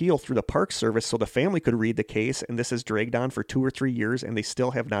made an appeal through the Park Service so the family could read the case, and this has dragged on for 2 or 3 years, and they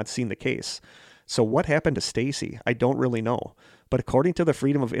still have not seen the case. So what happened to Stacy? I don't really know. But according to the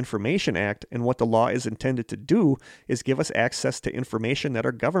Freedom of Information Act, and what the law is intended to do, is give us access to information that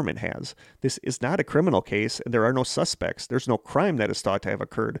our government has. This is not a criminal case, and there are no suspects. There's no crime that is thought to have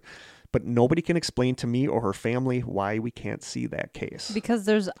occurred. But nobody can explain to me or her family why we can't see that case.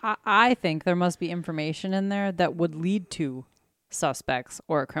 Because I think there must be information in there that would lead to suspects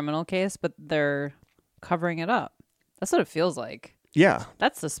or a criminal case, but they're covering it up. That's what it feels like. Yeah.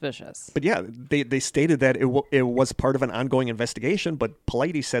 That's suspicious. But yeah, they stated that it was part of an ongoing investigation, but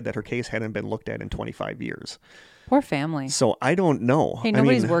Politi said that her case hadn't been looked at in 25 years. Poor family. So I don't know. Hey,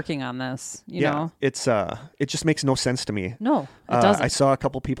 nobody's working on this, you know? It just makes no sense to me. No, it doesn't. I saw a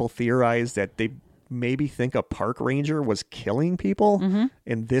couple people theorize that they maybe think a park ranger was killing people,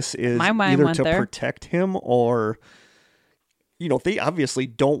 and this is either to protect him or, they obviously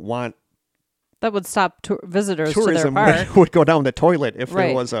don't want that would stop visitors tourism to their park. would go down the toilet if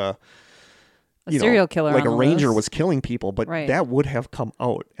there was a serial killer, like on a the ranger list. Was killing people, but that would have come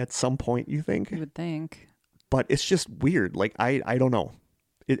out at some point, you think? You would think. But it's just weird. Like I don't know.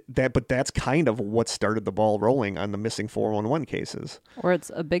 But that's kind of what started the ball rolling on the missing 411 cases. Or it's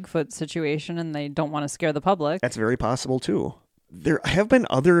a Bigfoot situation and they don't want to scare the public. That's very possible too. There have been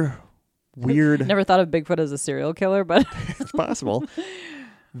other weird Never thought of Bigfoot as a serial killer, but it's possible.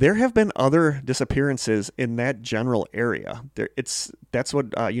 There have been other disappearances in that general area. That's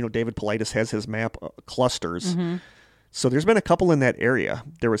what David Politis has his map clusters. Mm-hmm. So there's been a couple in that area.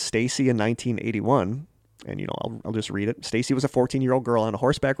 There was Stacy in 1981, and I'll just read it. Stacy was a 14-year-old girl on a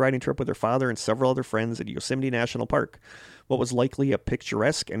horseback riding trip with her father and several other friends at Yosemite National Park. What was likely a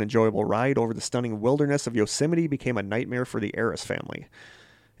picturesque and enjoyable ride over the stunning wilderness of Yosemite became a nightmare for the Arras family.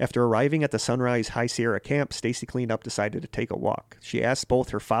 After arriving at the Sunrise High Sierra camp, Stacy cleaned up, decided to take a walk. She asked both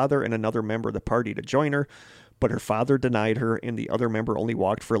her father and another member of the party to join her, but her father denied her, and the other member only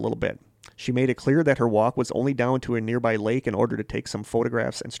walked for a little bit. She made it clear that her walk was only down to a nearby lake in order to take some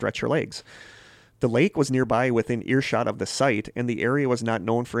photographs and stretch her legs. The lake was nearby within earshot of the site, and the area was not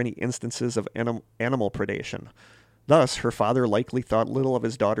known for any instances of animal predation. Thus, her father likely thought little of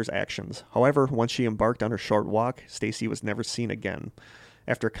his daughter's actions. However, once she embarked on her short walk, Stacy was never seen again.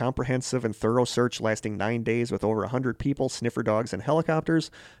 After a comprehensive and thorough search lasting 9 days with over 100 people, sniffer dogs, and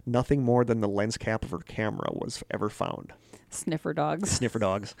helicopters, nothing more than the lens cap of her camera was ever found. Sniffer dogs. Sniffer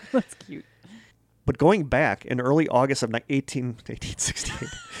dogs. That's cute. But going back in early August of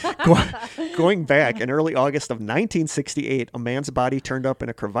 1868, going back in early August of 1968, a man's body turned up in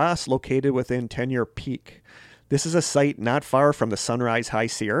a crevasse located within Tenure Peak. This is a site not far from the Sunrise High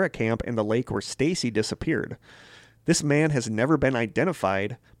Sierra camp and the lake where Stacy disappeared. This man has never been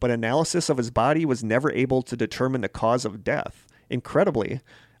identified, but analysis of his body was never able to determine the cause of death. Incredibly,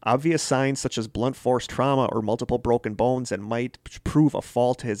 obvious signs such as blunt force trauma or multiple broken bones that might prove a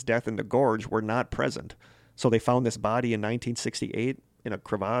fall to his death in the gorge were not present. So they found this body in 1968 in a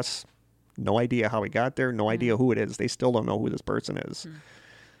crevasse. No idea how he got there, no idea who it is. They still don't know who this person is.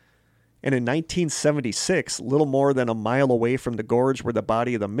 And in 1976, little more than a mile away from the gorge where the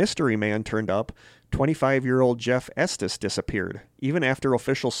body of the mystery man turned up, 25-year-old Jeff Estes disappeared. Even after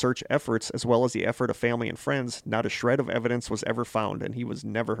official search efforts, as well as the effort of family and friends, not a shred of evidence was ever found, and he was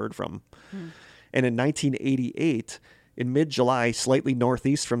never heard from. And in 1988, in mid-July, slightly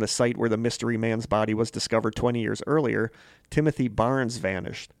northeast from the site where the mystery man's body was discovered 20 years earlier, Timothy Barnes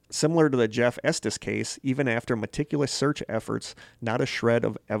vanished. Similar to the Jeff Estes case, even after meticulous search efforts, not a shred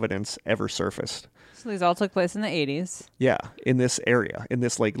of evidence ever surfaced. So these all took place in the 80s. Yeah, in this area, in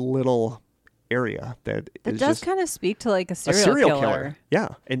this little area that is does just kind of speak to a serial killer. Yeah,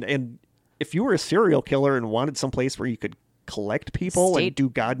 and if you were a serial killer and wanted some place where you could collect people and do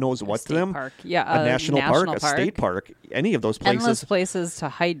God knows what to them, park. Yeah, a national park, a state park, any of those places, endless places to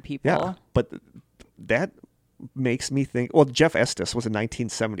hide people. Yeah, but that makes me think. Well, Jeff Estes was in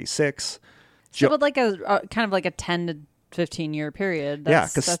 1976. So, but like a kind of like a 10 to 15-year period.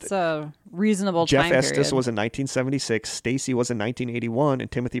 That's a reasonable Jeff time Estes period. was in 1976, Stacy was in 1981,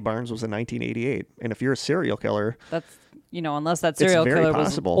 and Timothy Barnes was in 1988. And if you're a serial killer, that's unless that serial it's very killer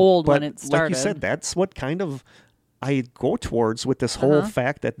possible. was old but when it started. like you said, that's what kind of I go towards with this whole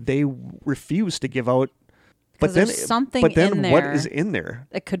fact that they refuse to give out. But then, something in there what is in there?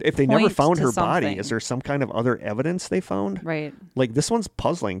 that could if they never point found to her something. body, is there some kind of other evidence they found? Right. Like, this one's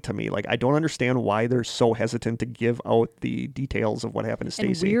puzzling to me. Like, I don't understand why they're so hesitant to give out the details of what happened to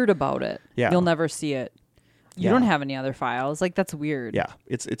Stacy. And weird about it. Yeah. You'll never see it. You don't have any other files. Like, that's weird. Yeah,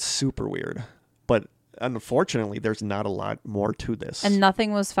 it's super weird. But unfortunately, there's not a lot more to this. And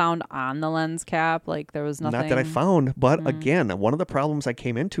nothing was found on the lens cap. Like, there was nothing. Not that I found. But again, one of the problems I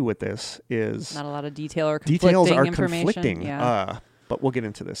came into with this is not a lot of detail or conflicting details are information. conflicting. Yeah. But we'll get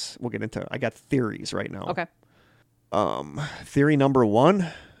into this. I got theories right now. Okay. Theory number one,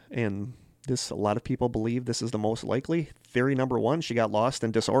 and this a lot of people believe this is the most likely. Theory number one, she got lost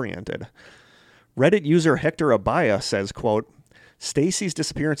and disoriented. Reddit user Hector Abaya says, quote, Stacy's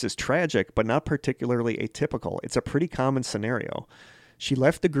disappearance is tragic, but not particularly atypical. It's a pretty common scenario. She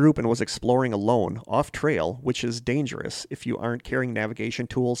left the group and was exploring alone, off trail, which is dangerous if you aren't carrying navigation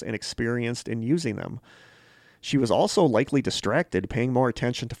tools and experienced in using them. She was also likely distracted, paying more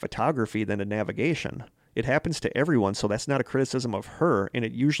attention to photography than to navigation. It happens to everyone, so that's not a criticism of her, and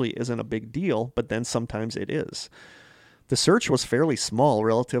it usually isn't a big deal, but then sometimes it is. The search was fairly small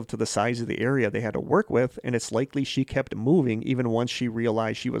relative to the size of the area they had to work with, and it's likely she kept moving even once she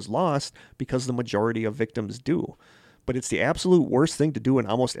realized she was lost, because the majority of victims do. But it's the absolute worst thing to do in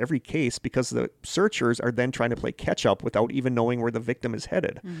almost every case, because the searchers are then trying to play catch up without even knowing where the victim is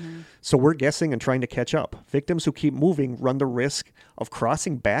headed. Mm-hmm. So we're guessing and trying to catch up. Victims who keep moving run the risk of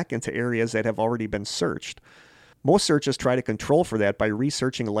crossing back into areas that have already been searched. Most searches try to control for that by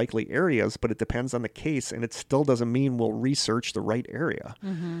researching likely areas, but it depends on the case, and it still doesn't mean we'll research the right area.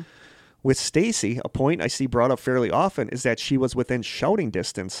 Mm-hmm. With Stacy, a point I see brought up fairly often is that she was within shouting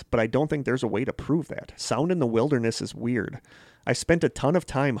distance, but I don't think there's a way to prove that. Sound in the wilderness is weird. I spent a ton of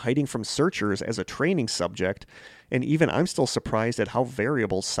time hiding from searchers as a training subject, and even I'm still surprised at how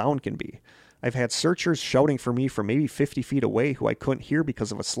variable sound can be. I've had searchers shouting for me from maybe 50 feet away who I couldn't hear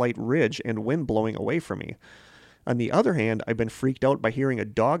because of a slight ridge and wind blowing away from me. On the other hand, I've been freaked out by hearing a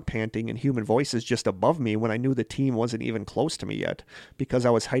dog panting and human voices just above me when I knew the team wasn't even close to me yet, because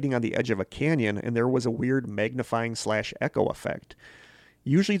I was hiding on the edge of a canyon and there was a weird magnifying/echo effect.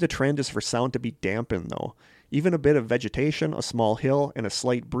 Usually the trend is for sound to be dampened, though. Even a bit of vegetation, a small hill, and a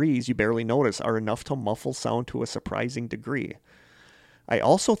slight breeze you barely notice are enough to muffle sound to a surprising degree. I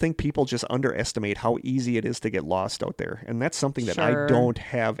also think people just underestimate how easy it is to get lost out there, and that's something that I don't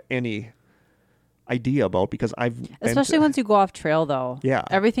have any idea about, because especially once you go off trail, though. Yeah,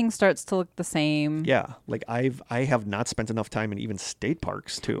 everything starts to look the same. Yeah, like I have not spent enough time in even state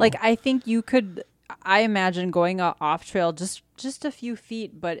parks too. Like, I think you could, I imagine going off trail just a few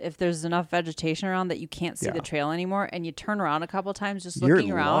feet, but if there's enough vegetation around that you can't see the trail anymore, and you turn around a couple times just looking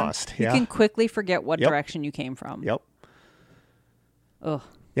You're around, lost. You can quickly forget what direction you came from. Yep. Ugh.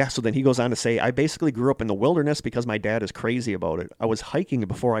 Yeah, so then he goes on to say, I basically grew up in the wilderness because my dad is crazy about it. I was hiking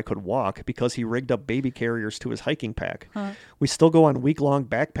before I could walk because he rigged up baby carriers to his hiking pack. Huh. We still go on week-long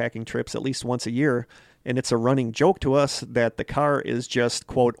backpacking trips at least once a year, and it's a running joke to us that the car is just,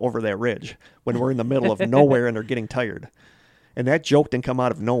 quote, over that ridge when we're in the middle of nowhere and are getting tired. And that joke didn't come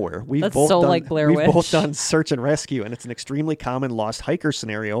out of nowhere. We've both done search and rescue, and it's an extremely common lost hiker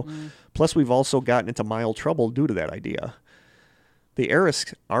scenario. Plus, we've also gotten into mild trouble due to that idea. The Arras,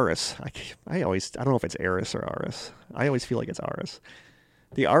 I don't know if it's Arras or Arras. I always feel like it's Arras.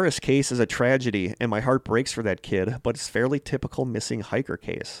 The Arras case is a tragedy, and my heart breaks for that kid, but it's fairly typical missing hiker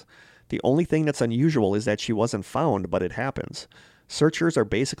case. The only thing that's unusual is that she wasn't found, but it happens. Searchers are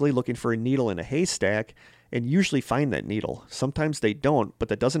basically looking for a needle in a haystack and usually find that needle. Sometimes they don't, but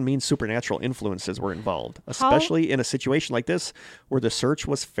that doesn't mean supernatural influences were involved, especially in a situation like this where the search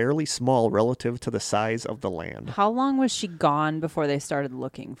was fairly small relative to the size of the land. How long was she gone before they started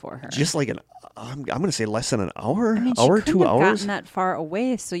looking for her? Just like I'm going to say less than an hour, I mean, hour, she 2 hours. Gotten that far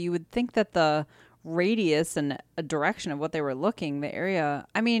away, so you would think that the radius and a direction of what they were looking, the area.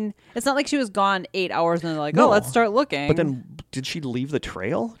 I mean, it's not like she was gone 8 hours and they're like, let's start looking. But then did she leave the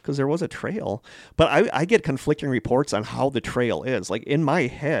trail? Because there was a trail. But I get conflicting reports on how the trail is. Like, in my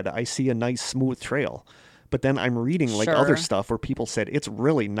head, I see a nice smooth trail. But then I'm reading like other stuff where people said it's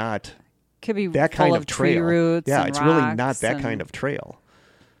really not could be that full kind of of trail. Tree roots yeah, and it's really rocks not that kind of trail.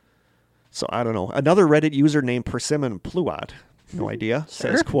 So I don't know. Another Reddit user named Persimmon Pluot no idea,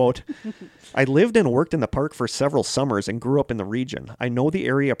 says, quote, I lived and worked in the park for several summers and grew up in the region. I know the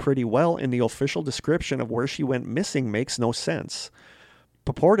area pretty well, and the official description of where she went missing makes no sense.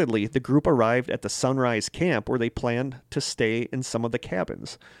 Purportedly, the group arrived at the Sunrise Camp where they planned to stay in some of the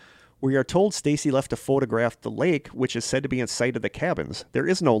cabins. We are told Stacy left to photograph the lake, which is said to be in sight of the cabins. There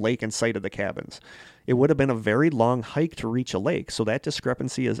is no lake in sight of the cabins. It would have been a very long hike to reach a lake, so that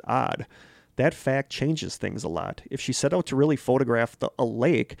discrepancy is odd. That fact changes things a lot. If she set out to really photograph a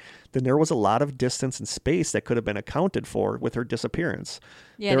lake, then there was a lot of distance and space that could have been accounted for with her disappearance.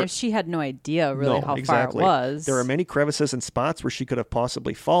 Yeah, and if she had no idea really how far it was. There are many crevices and spots where she could have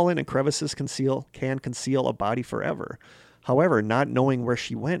possibly fallen, and crevices can conceal a body forever. However, not knowing where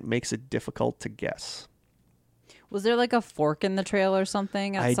she went makes it difficult to guess. Was there like a fork in the trail or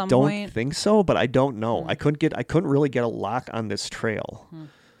something at some point? point? I don't think so, but I don't know. I couldn't really get a lock on this trail.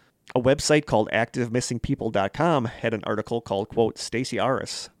 A website called ActiveMissingPeople.com had an article called, quote, Stacy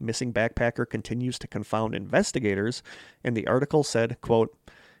Arras, missing backpacker continues to confound investigators, and the article said, quote,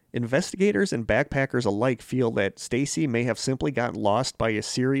 investigators and backpackers alike feel that Stacy may have simply gotten lost by a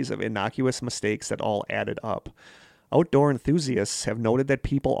series of innocuous mistakes that all added up. Outdoor enthusiasts have noted that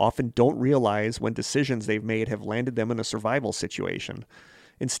people often don't realize when decisions they've made have landed them in a survival situation.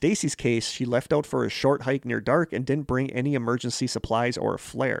 In Stacy's case, she left out for a short hike near dark and didn't bring any emergency supplies or a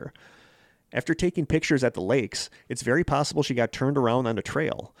flare. After taking pictures at the lakes, it's very possible she got turned around on the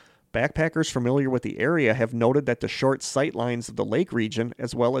trail. Backpackers familiar with the area have noted that the short sight lines of the lake region,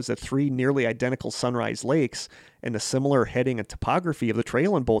 as well as the 3 nearly identical Sunrise lakes, and the similar heading and topography of the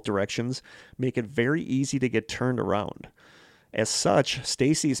trail in both directions, make it very easy to get turned around. As such,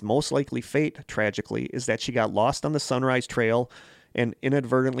 Stacy's most likely fate, tragically, is that she got lost on the Sunrise Trail and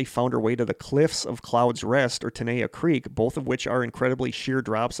inadvertently found her way to the cliffs of Cloud's Rest or Tenaya Creek, both of which are incredibly sheer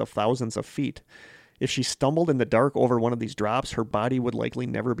drops of thousands of feet. If she stumbled in the dark over one of these drops, her body would likely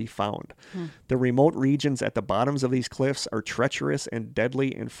never be found. The remote regions at the bottoms of these cliffs are treacherous and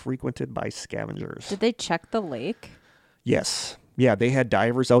deadly and frequented by scavengers. Did they check the lake? Yes. Yeah, they had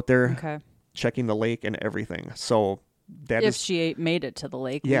divers out there checking the lake and everything. So if she made it to the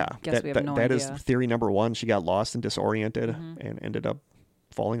lake, yeah, we have no idea. That is theory number 1. She got lost and disoriented and ended up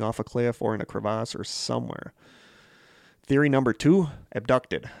falling off a cliff or in a crevasse or somewhere. Theory number 2,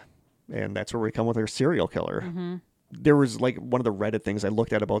 abducted. And that's where we come with her serial killer. There was like one of the Reddit things I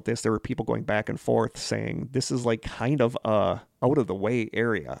looked at about this. There were people going back and forth saying this is like kind of a out of the way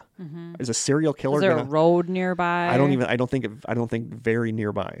area. Is a serial killer? Is there a road nearby? I don't think very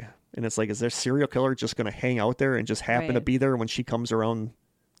nearby. And it's like, is there a serial killer just going to hang out there and just happen to be there when she comes around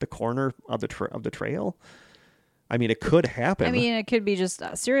the corner of the trail? I mean, it could happen. I mean, it could be just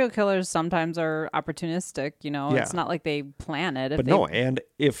serial killers sometimes are opportunistic, you know. Yeah. It's not like they plan it. And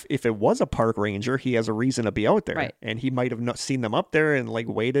if it was a park ranger, he has a reason to be out there. Right. And he might have not seen them up there and like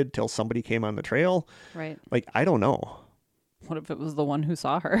waited till somebody came on the trail. Right. Like, I don't know. What if it was the one who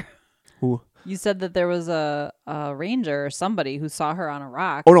saw her? Who? You said that there was a ranger or somebody who saw her on a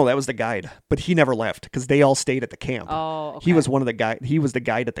rock. Oh, no, that was the guide. But he never left because they all stayed at the camp. Oh, okay. He was one of the guy. He was the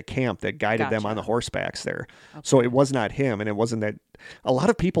guide at the camp that guided them on the horsebacks there. Okay. So it was not him, and it wasn't that. A lot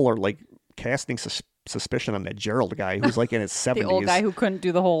of people are like casting suspicion on that Gerald guy who's like in his 70s. The old guy who couldn't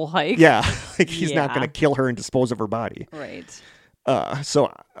do the whole hike. Yeah, like he's not going to kill her and dispose of her body. Right.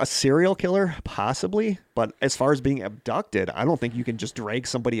 So a serial killer, possibly, but as far as being abducted, I don't think you can just drag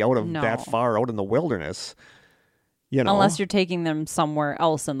somebody out of that far out in the wilderness. You know, unless you're taking them somewhere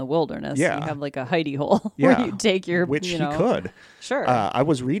else in the wilderness. Yeah. You have like a hidey hole where you take your, which he could. Sure. I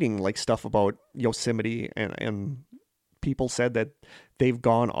was reading like stuff about Yosemite and people said that they've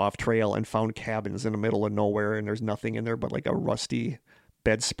gone off trail and found cabins in the middle of nowhere and there's nothing in there but like a rusty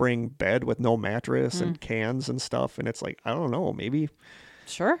bed spring bed with no mattress and cans and stuff. And it's like, I don't know, maybe.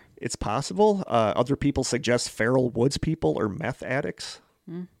 Sure. It's possible. Other people suggest feral woods people or meth addicts.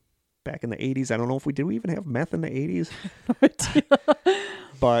 Back in the 80s. I don't know if we even have meth in the 80s.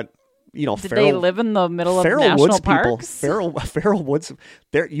 But, you know, did they live in the middle of national woods parks? Feral woods.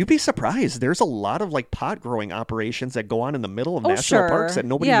 There, you'd be surprised. There's a lot of like pot growing operations that go on in the middle of national parks that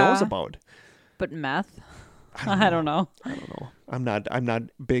nobody knows about. But meth? I don't know. I'm not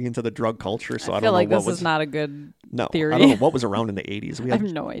big into the drug culture, so I feel don't know like what this is not a good theory. I don't know what was around in the 80s. I have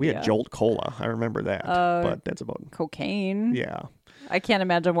no idea. We had Jolt Cola. I remember that. But that's about cocaine. Yeah. I can't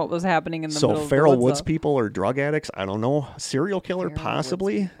imagine what was happening in the middle of the feral woods, woods people or drug addicts, I don't know. Serial killer,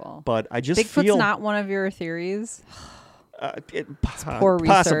 possibly. But I just Bigfoot's feel... not one of your theories? Poor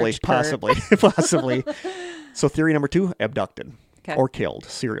research, possibly. So theory number 2, abducted or killed,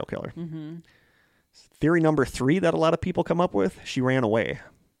 serial killer. Theory number 3 that a lot of people come up with, she ran away.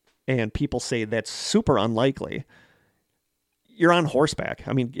 And people say that's super unlikely. you're on horseback.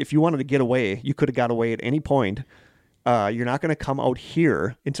 I mean, if you wanted to get away, you could have got away at any point. You're not going to come out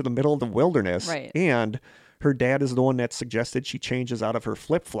here into the middle of the wilderness. Right. And her dad is the one that suggested she changes out of her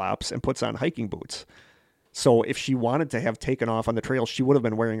flip-flops and puts on hiking boots. So if she wanted to have taken off on the trail, she would have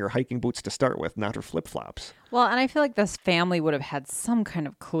been wearing her hiking boots to start with, not her flip-flops. Well, and I feel like this family would have had some kind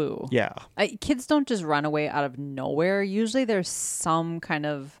of clue. Yeah. Kids don't just run away out of nowhere. Usually there's some kind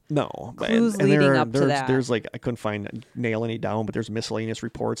of clues leading up to that. There's I couldn't nail any down, but there's miscellaneous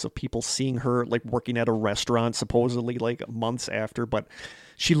reports of people seeing her working at a restaurant, supposedly months after. But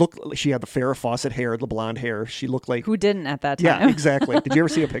she had the Farrah Fawcett hair, the blonde hair. She looked like... Who didn't at that time? Yeah, exactly. Did you ever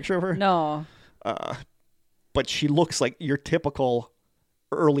see a picture of her? No. But she looks like your typical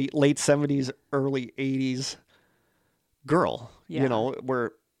late 70s, early 80s girl,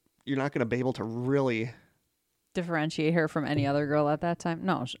 where you're not going to be able to really differentiate her from any other girl at that time.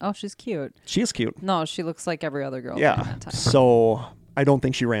 No. Oh, she's cute. She is cute. No, she looks like every other girl at that time. So I don't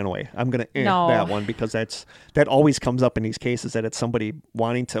think she ran away. I'm going to that one because that always comes up in these cases, that it's somebody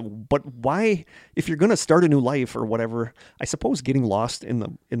wanting to. But why, if you're going to start a new life or whatever, I suppose getting lost in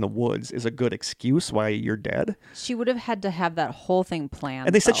the woods is a good excuse why you're dead. She would have had to have that whole thing planned.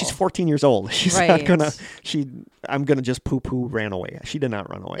 And they said she's 14 years old. She's not gonna. I'm gonna just poo ran away. She did not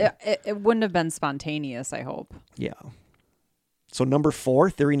run away. It wouldn't have been spontaneous, I hope. Yeah. So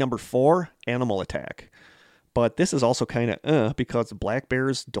theory number 4, animal attack. But this is also kind of because black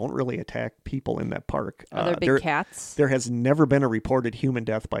bears don't really attack people in that park. Are there big cats? There has never been a reported human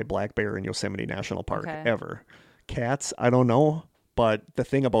death by black bear in Yosemite National Park, ever. Cats, I don't know. But the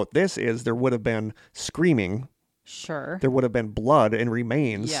thing about this is there would have been screaming. Sure. There would have been blood and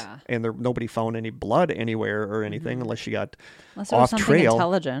remains. Yeah. And nobody found any blood anywhere or anything unless she got there was something trail.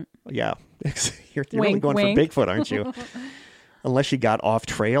 Intelligent. Yeah. You're really going for Bigfoot, aren't you? Unless she got off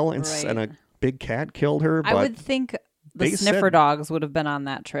trail and a big cat killed her. But I would think the sniffer dogs would have been on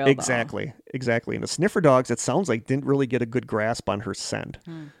that trail. Exactly. And the sniffer dogs, it sounds like, didn't really get a good grasp on her scent.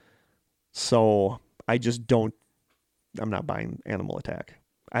 So I'm not buying animal attack.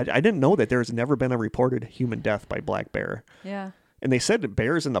 I didn't know that there's never been a reported human death by black bear. Yeah. And they said that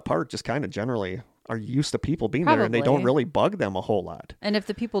bears in the park just kind of generally are used to people being there, and they don't really bug them a whole lot. And if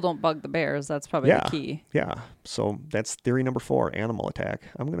the people don't bug the bears, that's probably the key. Yeah. So that's theory number 4, animal attack.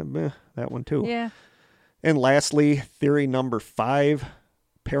 I'm going to that one too. Yeah. And lastly, theory number 5,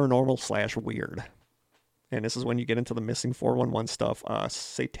 paranormal/weird. And this is when you get into the missing 411 stuff.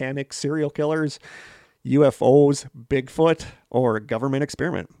 Satanic serial killers, UFOs, Bigfoot, or government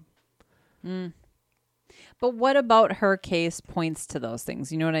experiment. But what about her case points to those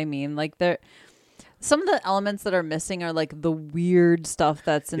things? You know what I mean? Some of the elements that are missing are the weird stuff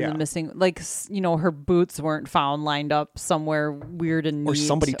that's in the missing. Her boots weren't found lined up somewhere weird and neat. Or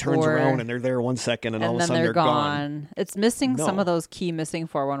somebody turns around and they're there 1 second and all of a sudden they're gone. It's missing some of those key missing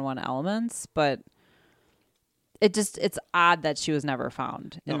 411 elements, but it's odd that she was never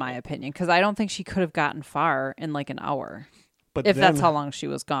found, in my opinion, because I don't think she could have gotten far in an hour. But if that's how long she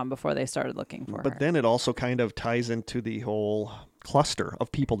was gone before they started looking for her. But then it also kind of ties into the whole cluster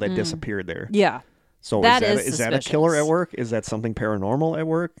of people that disappeared there. Yeah. So is that a killer at work? Is that something paranormal at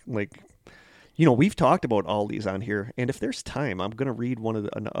work? We've talked about all these on here, and if there's time, I'm going to read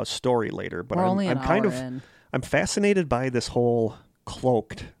a story later. But I'm fascinated by this whole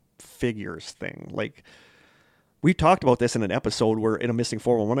cloaked figures thing. We talked about this in an episode in a missing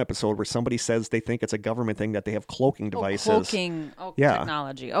 411 episode where somebody says they think it's a government thing that they have cloaking devices.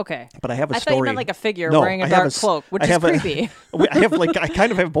 Technology. Okay. But I have a story. I thought you meant like a figure wearing a dark cloak, which is creepy. I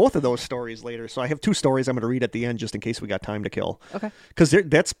kind of have both of those stories later. So I have 2 stories I'm going to read at the end just in case we got time to kill. Okay. Because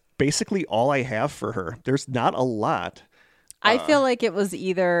that's basically all I have for her. There's not a lot. I feel like it was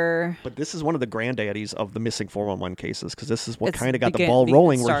either... But this is one of the granddaddies of the missing 411 cases, because this is what kind of got the ball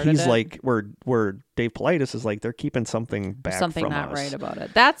rolling, where he's where Dave Politis is they're keeping something back from us. Something not right about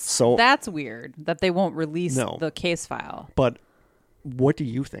it. That's weird, that they won't release the case file. But what do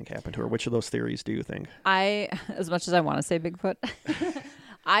you think happened to her? Which of those theories do you think? As much as I want to say Bigfoot,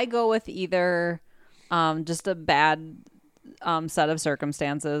 I go with either just a bad... set of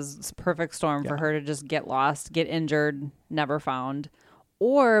circumstances. It's a perfect storm for her to just get lost, get injured, never found,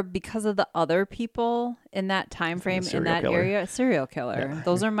 or because of the other people in that time frame in that area, serial killer. Yeah.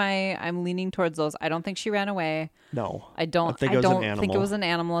 Those are I'm leaning towards those. I don't think she ran away. No, I don't think it was an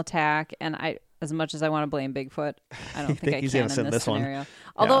animal attack. And as much as I want to blame Bigfoot, I don't think I can in this scenario. One.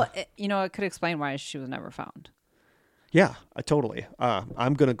 Although it could explain why she was never found. Yeah, totally.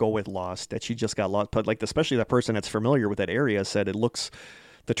 I'm going to go with lost, that she just got lost. But especially that person that's familiar with that area said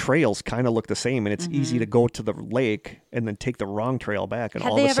the trails kind of look the same, and it's easy to go to the lake and then take the wrong trail back. And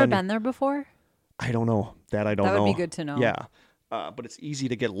Had they ever been there before? I don't know. That I don't know. That would be good to know. Yeah. but it's easy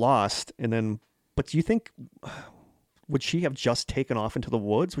to get lost. And then, but do you think, would she have just taken off into the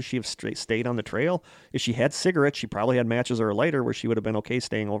woods? Would she have stayed on the trail? If she had cigarettes, she probably had matches or a lighter where she would have been okay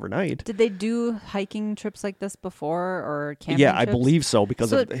staying overnight. Did they do hiking trips like this before or camping Yeah, I trips? believe so.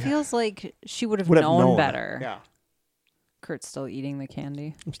 Because it feels like she would have known better. Yeah. Kurt's still eating the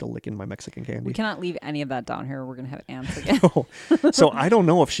candy. I'm still licking my Mexican candy. We cannot leave any of that down here. We're going to have ants again. So I don't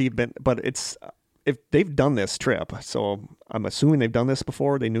know if she'd been, but it's, if they've done this trip, so I'm assuming they've done this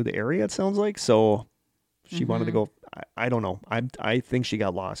before. They knew the area, it sounds like. So she wanted to go. I don't know. I think she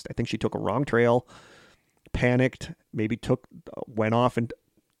got lost. I think she took a wrong trail, panicked, maybe went off and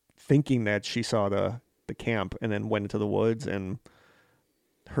thinking that she saw the camp and then went into the woods, and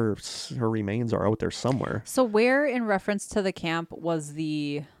her remains are out there somewhere. So where in reference to the camp was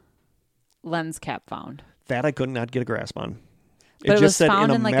the lens cap found? That I could not get a grasp on. But it just was said found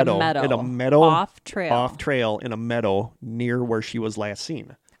in a meadow. In a meadow. Off trail In a meadow near where she was last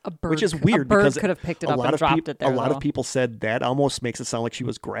seen. A bird, which is weird a bird because could have picked it up and dropped it there. A lot of people said that almost makes it sound like she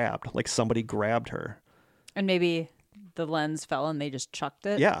was grabbed, like somebody grabbed her. And maybe the lens fell and they just chucked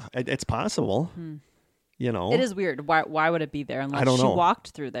it. Yeah, it's possible. You know, it is weird. Why would it be there unless she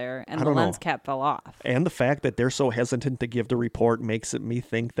walked through there and the lens cap fell off? And the fact that they're so hesitant to give the report makes me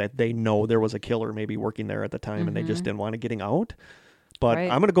think that they know there was a killer maybe working there at the time and they just didn't want it getting out. But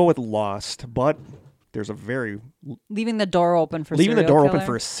I'm going to go with lost. But there's a leaving the door open for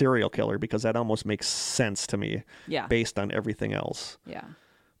a serial killer, because that almost makes sense to me. Yeah. Based on everything else. Yeah.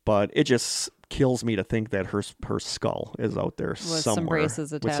 But it just kills me to think that her skull is out there somewhere with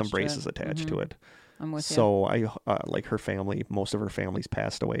some braces attached to it. I'm with you. So I like her family. Most of her family's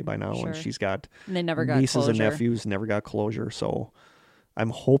passed away by now, and she's got they never got nieces closure. And nephews. Never got closure. So I'm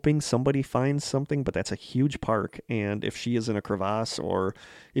hoping somebody finds something. But that's a huge park, and if she is in a crevasse or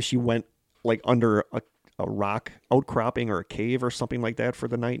if she went like under a rock outcropping or a cave or something like that for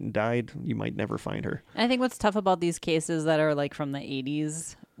the night and died, you might never find her. I think what's tough about these cases that are like from the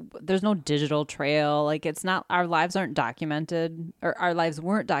 80s, there's no digital trail. Like it's not, our lives aren't documented, or our lives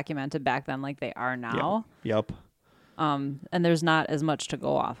weren't documented back then like they are now. Yep. And there's not as much to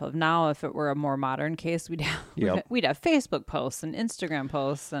go off of. Now, if it were a more modern case, we'd have Facebook posts and Instagram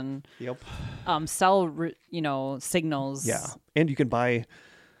posts and cell signals. Yeah. And you can buy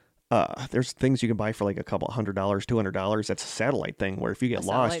there's things you can buy for like a couple $100, $200. That's a satellite thing where if you get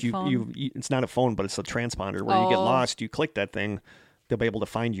lost, you it's not a phone, but it's a transponder where you get lost, you click that thing, they'll be able to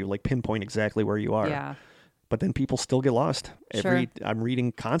find you, like pinpoint exactly where you are. Yeah. But then people still get lost. Sure. I'm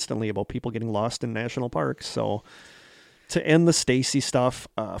reading constantly about people getting lost in national parks. So to end the Stacy stuff,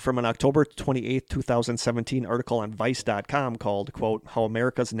 from an October 28th, 2017 article on Vice.com called, quote, How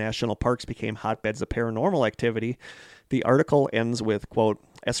America's National Parks Became Hotbeds of Paranormal Activity, the article ends with, quote,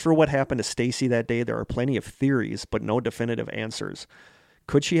 As for what happened to Stacy that day, there are plenty of theories, but no definitive answers.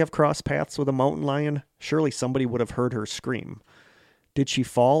 Could she have crossed paths with a mountain lion? Surely somebody would have heard her scream. Did she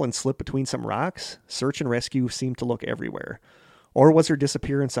fall and slip between some rocks? Search and rescue seemed to look everywhere. Or was her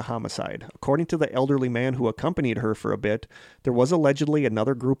disappearance a homicide? According to the elderly man who accompanied her for a bit, there was allegedly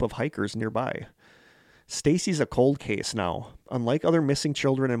another group of hikers nearby. Stacy's a cold case now. Unlike other missing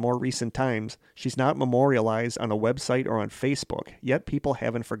children in more recent times, she's not memorialized on a website or on Facebook, yet people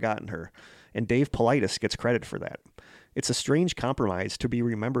haven't forgotten her, and Dave Paulides gets credit for that. It's a strange compromise to be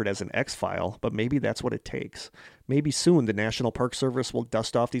remembered as an X-file, but maybe that's what it takes. Maybe soon the National Park Service will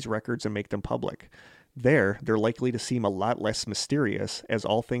dust off these records and make them public. They're likely to seem a lot less mysterious, as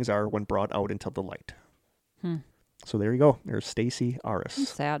all things are when brought out into the light. So there you go. There's Stacy Arras.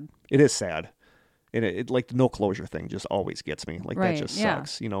 It's sad. It is sad. And it like the no closure thing just always gets me. Like that just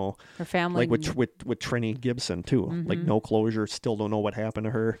sucks, you know. Her family, like with Trenny Gibson too. Like no closure, still don't know what happened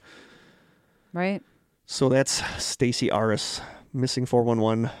to her. Right. So that's Stacy Arras, missing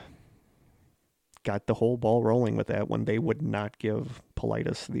 411. Got the whole ball rolling with that when they would not give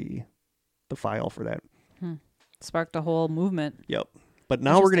Paulides the file for that. Sparked a whole movement. Yep. But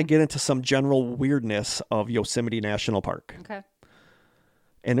now we're going to get into some general weirdness of Yosemite National Park. Okay.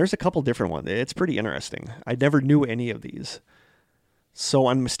 And there's a couple different ones. It's pretty interesting. I never knew any of these. So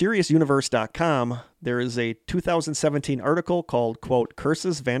on MysteriousUniverse.com, there is a 2017 article called, quote,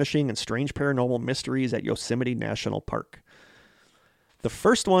 Curses, Vanishing, and Strange Paranormal Mysteries at Yosemite National Park. The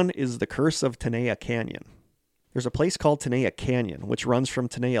first one is the Curse of Tenaya Canyon. There's a place called Tenaya Canyon, which runs from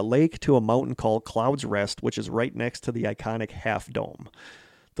Tenaya Lake to a mountain called Cloud's Rest, which is right next to the iconic Half Dome.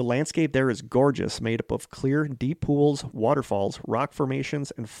 The landscape there is gorgeous, made up of clear, deep pools, waterfalls, rock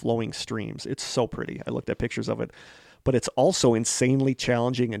formations, and flowing streams. It's so pretty. I looked at pictures of it. But it's also insanely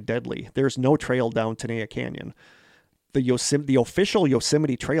challenging and deadly. There's no trail down Tenaya Canyon. The official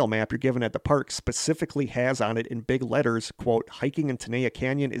Yosemite Trail map you're given at the park specifically has on it in big letters, quote, hiking in Tenaya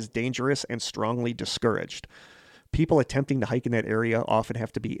Canyon is dangerous and strongly discouraged. People attempting to hike in that area often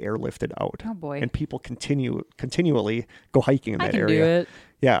have to be airlifted out. Oh, boy. And people continually go hiking in that I can area. do it.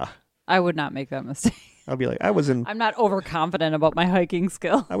 Yeah. I would not make that mistake. I'll be like, I'm not overconfident about my hiking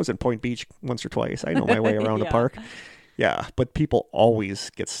skill. I was in Point Beach once or twice. I know my way around a Yeah. park. Yeah, but people always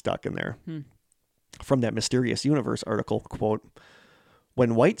get stuck in there. From that Mysterious Universe article, quote,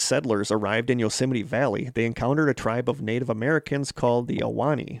 when white settlers arrived in Yosemite Valley, they encountered a tribe of Native Americans called the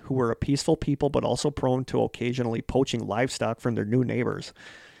Ahwahnee, who were a peaceful people but also prone to occasionally poaching livestock from their new neighbors.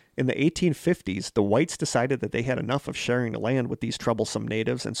 In the 1850s, the whites decided that they had enough of sharing the land with these troublesome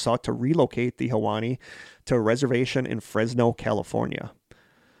natives and sought to relocate the Ahwahnee to a reservation in Fresno, California.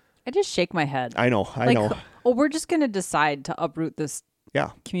 I just shake my head. I know. Oh, we're just going to decide to uproot this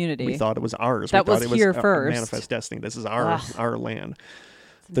community. We thought it was ours. That we thought was it here was first. Manifest destiny. This is our land.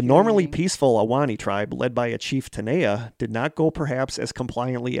 The normally peaceful Ahwahnee tribe, led by a chief Tenaya, did not go perhaps as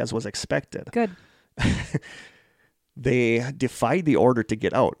compliantly as was expected. Good. They defied the order to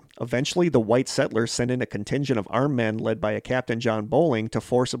get out. Eventually, the white settlers sent in a contingent of armed men led by a Captain John Bowling to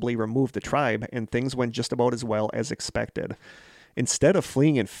forcibly remove the tribe, and things went just about as well as expected. Instead of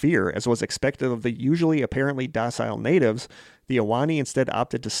fleeing in fear, as was expected of the usually apparently docile natives, the Ahwahnee instead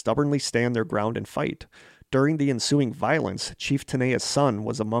opted to stubbornly stand their ground and fight. During the ensuing violence, Chief Tenaya's son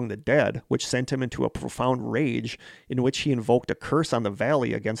was among the dead, which sent him into a profound rage in which he invoked a curse on the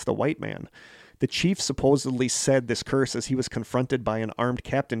valley against the white man. The chief supposedly said this curse as he was confronted by an armed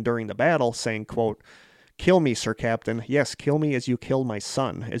captain during the battle, saying, quote, kill me, Sir Captain. Yes, kill me as you killed my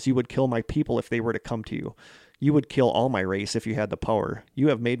son, as you would kill my people if they were to come to you. You would kill all my race if you had the power. You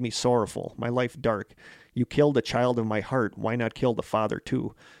have made me sorrowful, my life dark. You killed the child of my heart. Why not kill the father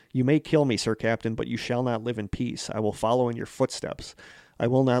too? You may kill me, Sir Captain, but you shall not live in peace. I will follow in your footsteps. I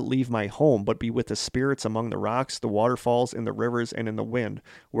will not leave my home, but be with the spirits among the rocks, the waterfalls, in the rivers, and in the wind.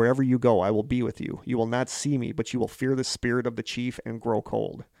 Wherever you go, I will be with you. You will not see me, but you will fear the spirit of the chief and grow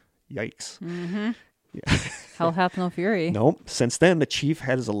cold. Yikes. Mm-hmm. Yeah. Hell hath no fury. Nope. Since then, the chief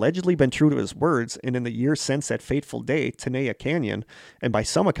has allegedly been true to his words, and in the years since that fateful day, Tenaya Canyon, and by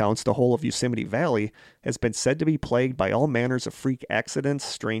some accounts the whole of Yosemite Valley, has been said to be plagued by all manners of freak accidents,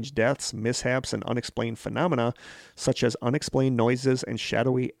 strange deaths, mishaps, and unexplained phenomena, such as unexplained noises and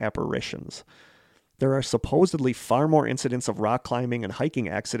shadowy apparitions. There are supposedly far more incidents of rock climbing and hiking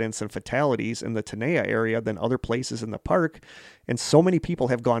accidents and fatalities in the Tenaya area than other places in the park, and so many people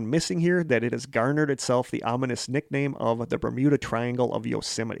have gone missing here that it has garnered itself the ominous nickname of the Bermuda Triangle of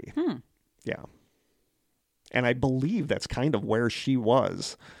Yosemite. Yeah. And I believe that's kind of where she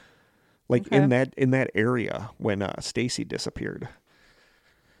was, like in that area when Stacy disappeared.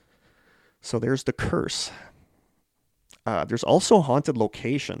 So there's the curse. There's also haunted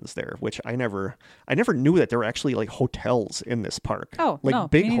locations there, which I never knew that there were actually like hotels in this park. Oh, like no,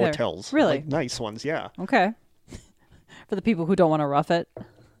 big me neither. hotels, Really? like nice ones. Yeah. Okay. For the people who don't want to rough it.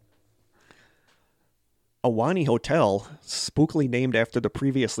 Ahwahnee Hotel, spookily named after the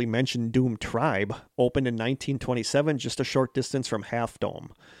previously mentioned doomed tribe, opened in 1927, just a short distance from Half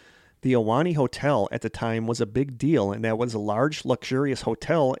Dome. The Ahwahnee Hotel at the time was a big deal, and that was a large, luxurious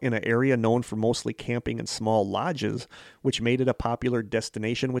hotel in an area known for mostly camping and small lodges, which made it a popular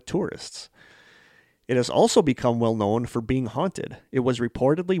destination with tourists. It has also become well known for being haunted. It was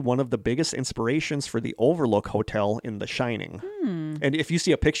reportedly one of the biggest inspirations for the Overlook Hotel in The Shining. And if you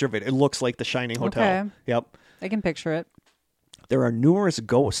see a picture of it, it looks like The Shining Hotel. Okay. Yep. I can picture it. There are numerous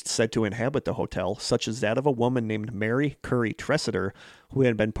ghosts said to inhabit the hotel, such as that of a woman named Mary Curry Tressiter, who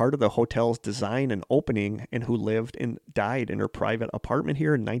had been part of the hotel's design and opening and who lived and died in her private apartment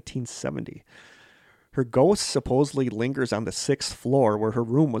here in 1970. Her ghost supposedly lingers on the 6th floor where her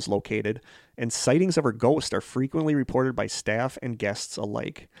room was located, and sightings of her ghost are frequently reported by staff and guests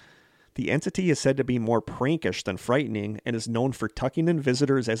alike. The entity is said to be more prankish than frightening and is known for tucking in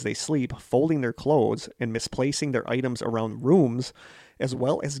visitors as they sleep, folding their clothes, and misplacing their items around rooms, as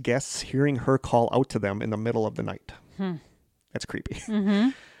well as guests hearing her call out to them in the middle of the night. That's creepy.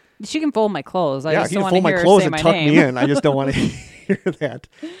 Mm-hmm. She can fold my clothes. I just she don't can want to fold hear my clothes her say and my tuck name. me in. I just don't want to hear that.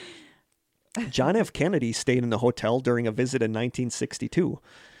 John F. Kennedy stayed in the hotel during a visit in 1962.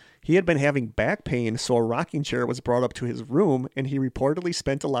 He had been having back pain, so a rocking chair was brought up to his room, and he reportedly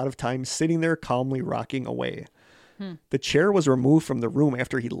spent a lot of time sitting there calmly rocking away. The chair was removed from the room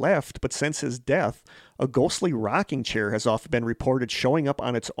after he left, but since his death, a ghostly rocking chair has often been reported showing up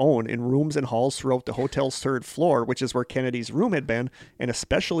on its own in rooms and halls throughout the hotel's 3rd floor, which is where Kennedy's room had been, and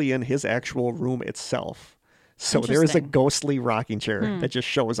especially in his actual room itself. So there is a ghostly rocking chair that just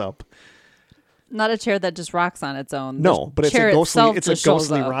shows up. Not a chair that just rocks on its own. No, but it's a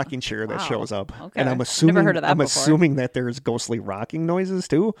ghostly rocking chair that Wow. shows up. Okay. And Never heard of that before. assuming that there's ghostly rocking noises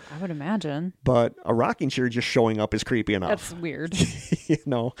too. I would imagine. But a rocking chair just showing up is creepy enough. That's weird. You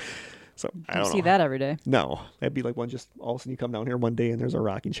know. So I don't know. See that every day. No, that'd be like one just all of a sudden you come down here one day and there's a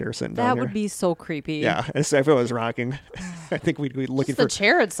rocking chair sitting down That here. would be so creepy. Yeah, if it was rocking, I think we'd be looking for the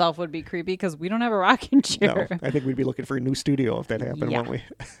chair itself would be creepy because we don't have a rocking chair. No, I think we'd be looking for a new studio if that happened, wouldn't we?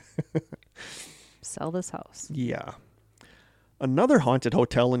 Sell this house. Yeah. Another haunted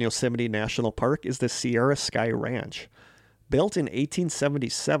hotel in Yosemite National Park is the Sierra Sky Ranch. Built in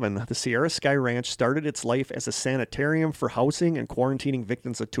 1877, the Sierra Sky Ranch started its life as a sanitarium for housing and quarantining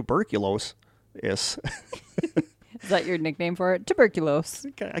victims of tuberculosis. Is that your nickname for it? Tuberculosis.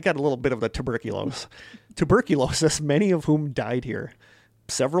 I got a little bit of the tuberculosis, many of whom died here.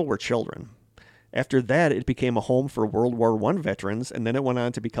 Several were children. After that, it became a home for World War I veterans, and then it went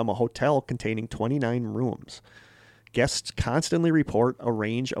on to become a hotel containing 29 rooms. Guests constantly report a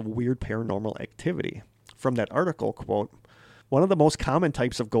range of weird paranormal activity. From that article, quote, "One of the most common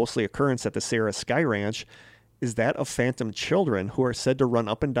types of ghostly occurrence at the Sierra Sky Ranch is that of phantom children who are said to run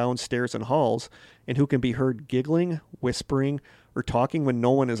up and down stairs and halls and who can be heard giggling, whispering, or talking when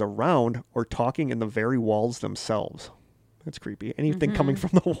no one is around or talking in the very walls themselves." That's creepy. Anything coming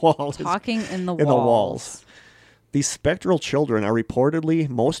from the walls. Talking in the walls. These spectral children are reportedly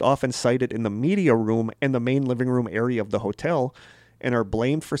most often sighted in the media room and the main living room area of the hotel and are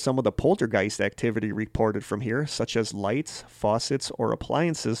blamed for some of the poltergeist activity reported from here, such as lights, faucets, or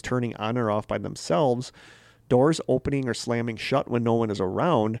appliances turning on or off by themselves, doors opening or slamming shut when no one is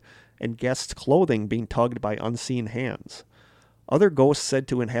around, and guests' clothing being tugged by unseen hands. Other ghosts said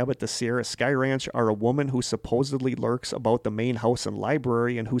to inhabit the Sierra Sky Ranch are a woman who supposedly lurks about the main house and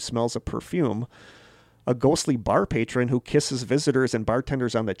library and who smells of perfume, a ghostly bar patron who kisses visitors and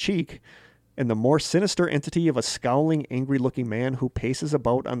bartenders on the cheek, and the more sinister entity of a scowling, angry-looking man who paces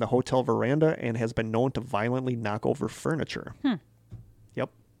about on the hotel veranda and has been known to violently knock over furniture. Yep.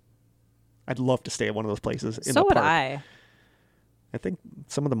 I'd love to stay at one of those places in the park. So would I. I think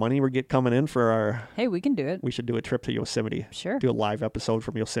some of the money we get coming in for our... Hey, we can do it. We should do a trip to Yosemite. Sure. Do a live episode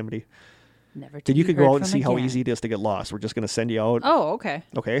from Yosemite. Never. Then you could go out and see how easy it is to get lost. We're just going to send you out. Oh, okay.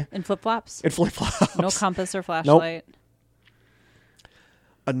 Okay. In flip-flops? In flip-flops. No compass or flashlight? Nope.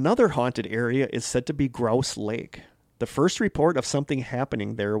 Another haunted area is said to be Grouse Lake. The first report of something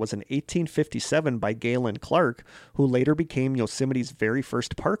happening there was in 1857 by Galen Clark, who later became Yosemite's very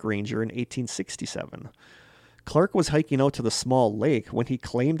first park ranger in 1867. Clark was hiking out to the small lake when he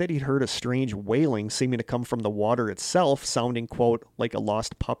claimed that he'd heard a strange wailing seeming to come from the water itself, sounding, quote, like a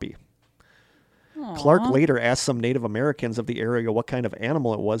lost puppy. Aww. Clark later asked some Native Americans of the area what kind of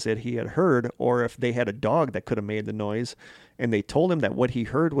animal it was that he had heard, or if they had a dog that could have made the noise, and they told him that what he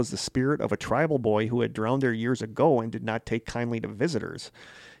heard was the spirit of a tribal boy who had drowned there years ago and did not take kindly to visitors.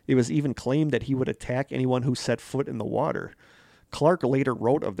 It was even claimed that he would attack anyone who set foot in the water. Clark later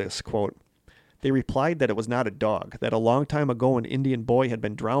wrote of this, quote, "They replied that it was not a dog, that a long time ago an Indian boy had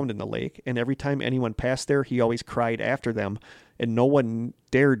been drowned in the lake, and every time anyone passed there, he always cried after them, and no one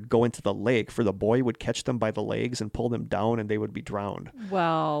dared go into the lake, for the boy would catch them by the legs and pull them down, and they would be drowned.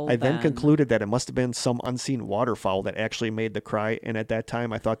 Well, I then concluded that it must have been some unseen waterfowl that actually made the cry, and at that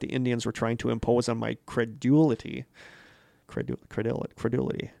time I thought the Indians were trying to impose on my credulity,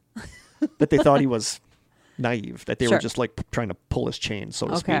 that they thought he was naive, that they were just like trying to pull his chain, so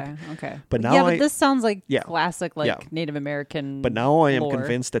to speak. Okay. But now but this sounds like classic Yeah. Native American But now I am lore.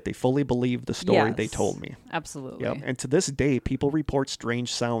 convinced that they fully believe the story they told me. Absolutely. Yep. And to this day, people report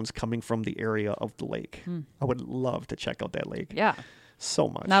strange sounds coming from the area of the lake. I would love to check out that lake. Yeah. So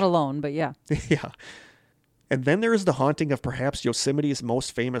much. Not alone, but yeah. Yeah. And then there is the haunting of perhaps Yosemite's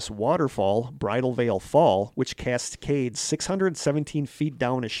most famous waterfall, Bridal Veil Fall, which cascades 617 feet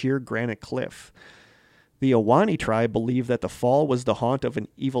down a sheer granite cliff. The Awani tribe believed that the fall was the haunt of an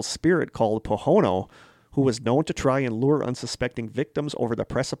evil spirit called Pohono, who was known to try and lure unsuspecting victims over the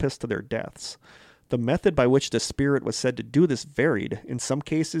precipice to their deaths. The method by which the spirit was said to do this varied, in some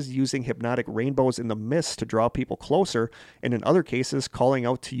cases using hypnotic rainbows in the mist to draw people closer, and in other cases calling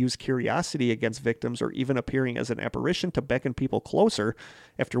out to use curiosity against victims or even appearing as an apparition to beckon people closer,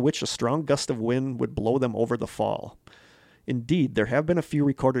 after which a strong gust of wind would blow them over the fall. Indeed, there have been a few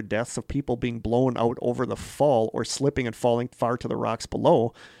recorded deaths of people being blown out over the fall or slipping and falling far to the rocks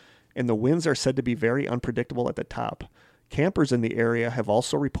below, and the winds are said to be very unpredictable at the top. Campers in the area have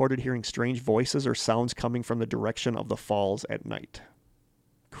also reported hearing strange voices or sounds coming from the direction of the falls at night.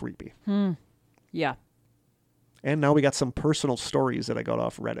 Creepy. Yeah. And now we got some personal stories that I got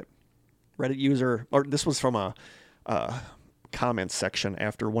off Reddit. Reddit user, or this was from a comment section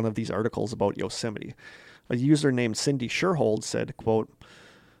after one of these articles about Yosemite. A user named Cindy Sherhold said, quote,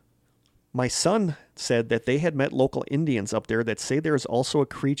 "My son said that they had met local Indians up there that say there is also a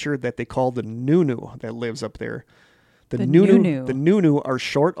creature that they call the Nunu that lives up there. The Nunu are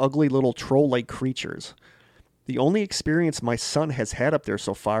short, ugly little troll-like creatures. The only experience my son has had up there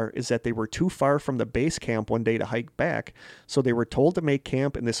so far is that they were too far from the base camp one day to hike back, so they were told to make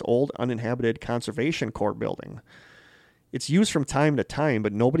camp in this old uninhabited Conservation Corps building. It's used from time to time,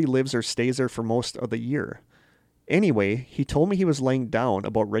 but nobody lives or stays there for most of the year. Anyway, he told me he was laying down,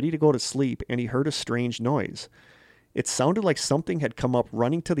 about ready to go to sleep, and he heard a strange noise. It sounded like something had come up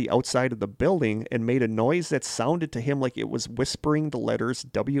running to the outside of the building and made a noise that sounded to him like it was whispering the letters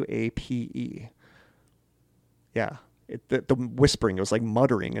WAPE. Yeah, the whispering, it was like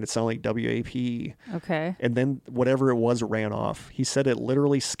muttering, and it sounded like WAPE. Okay. And then whatever it was ran off. He said it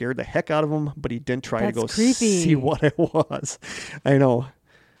literally scared the heck out of him, but he didn't try to go see what it was. I know.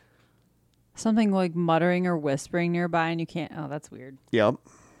 Something like muttering or whispering nearby, and you can't... Oh, that's weird. Yep.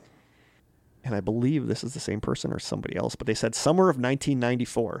 And I believe this is the same person or somebody else, but they said summer of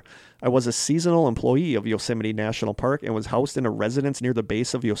 1994. I was a seasonal employee of Yosemite National Park and was housed in a residence near the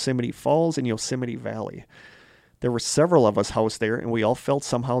base of Yosemite Falls in Yosemite Valley. There were several of us housed there, and we all felt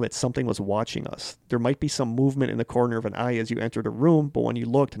somehow that something was watching us. There might be some movement in the corner of an eye as you entered a room, but when you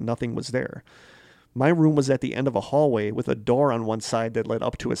looked, nothing was there. My room was at the end of a hallway with a door on one side that led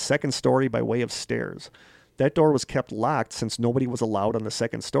up to a second story by way of stairs. That door was kept locked since nobody was allowed on the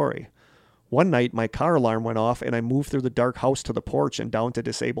second story. One night, my car alarm went off, and I moved through the dark house to the porch and down to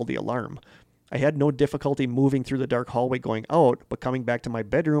disable the alarm. I had no difficulty moving through the dark hallway going out, but coming back to my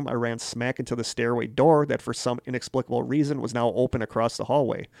bedroom, I ran smack into the stairway door that for some inexplicable reason was now open across the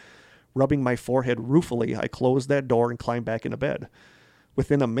hallway. Rubbing my forehead ruefully, I closed that door and climbed back into bed.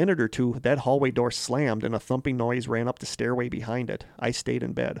 Within a minute or two, that hallway door slammed and a thumping noise ran up the stairway behind it. I stayed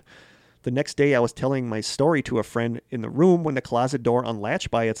in bed. The next day, I was telling my story to a friend in the room when the closet door unlatched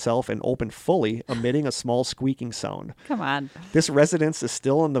by itself and opened fully, emitting a small squeaking sound. Come on. This residence is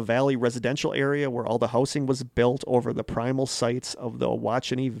still in the Valley residential area where all the housing was built over the primal sites of the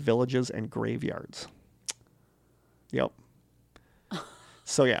Watchanie villages and graveyards. Yep.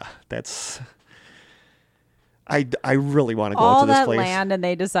 So yeah, that's... I really want to go all to this that place. land, and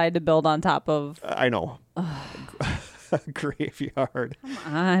they decide to build on top of... I know. Graveyard. Come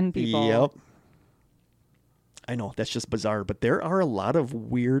on, people. Yep. I know, that's just bizarre, but there are a lot of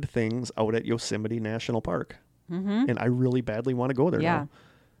weird things out at Yosemite National Park. Mm-hmm. And I really badly want to go there now.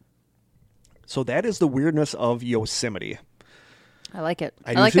 So that is the weirdness of Yosemite. I like it.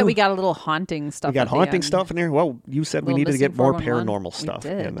 I like that we got a little haunting stuff. We got haunting stuff in there. Well, you said we needed to get more paranormal stuff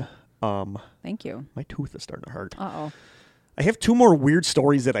in. Thank you. My tooth is starting to hurt. Uh-oh. I have two more weird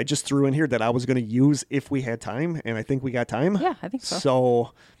stories that I just threw in here that I was going to use if we had time, and I think we got time. Yeah, I think so.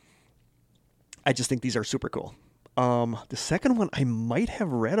 So I just think these are super cool. The second one I might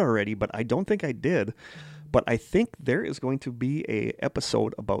have read already, but I don't think I did. But I think there is going to be a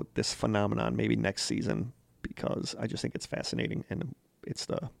episode about this phenomenon maybe next season because I just think it's fascinating, and it's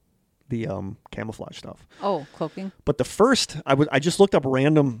the camouflage stuff. Oh, cloaking. But the first, I just looked up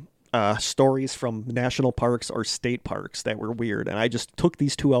random stories from national parks or state parks that were weird, and I just took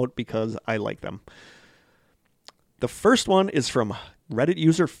these two out because I like them. The first one is from Reddit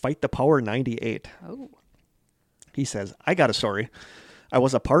user Fight the Power 98. Oh. He says, I got a story. I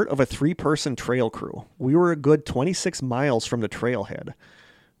was a part of a 3-person trail crew. We were a good 26 miles from the trailhead.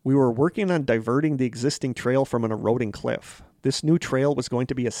 We were working on diverting the existing trail from an eroding cliff. This new trail was going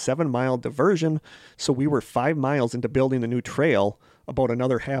to be a 7-mile diversion, so we were 5 miles into building the new trail, about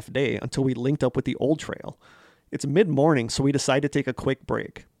another half day until we linked up with the old trail. It's mid-morning, so we decide to take a quick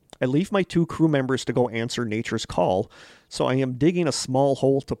break. I leave my 2 crew members to go answer nature's call, so I am digging a small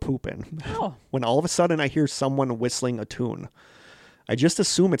hole to poop in. Oh. When all of a sudden I hear someone whistling a tune. I just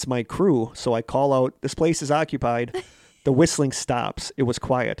assume it's my crew, so I call out, "This place is occupied." The whistling stops. It was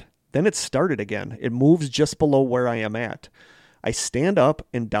quiet. Then it started again. It moves just below where I am at. I stand up,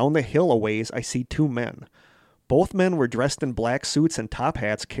 and down the hill a ways I see 2 men. Both men were dressed in black suits and top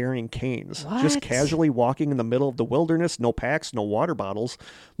hats carrying canes, just casually walking in the middle of the wilderness, no packs, no water bottles,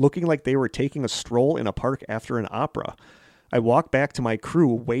 looking like they were taking a stroll in a park after an opera. I walk back to my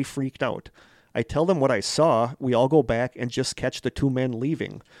crew, way freaked out. I tell them what I saw. We all go back and just catch the 2 men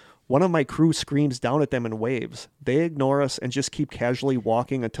leaving. One of my crew screams down at them and waves. They ignore us and just keep casually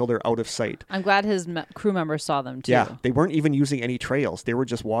walking until they're out of sight. I'm glad his crew members saw them too. Yeah, they weren't even using any trails. They were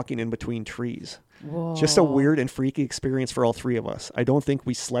just walking in between trees. Whoa. Just a weird and freaky experience for all three of us. I don't think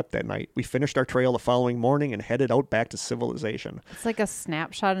we slept that night. We finished our trail the following morning and headed out back to civilization. It's like a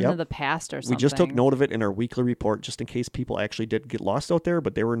snapshot into the past or something. We just took note of it in our weekly report just in case people actually did get lost out there,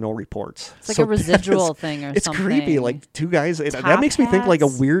 but there were no reports. It's like a residual thing or it's something. It's creepy. Like two guys. That makes me think like a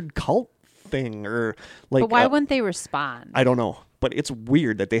weird cult thing or like. But why wouldn't they respond? I don't know. But it's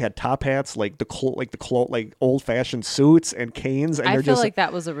weird that they had top hats, like like old fashioned suits and canes. And I feel like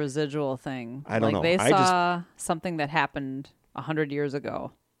that was a residual thing. I don't know. They saw something that happened 100 years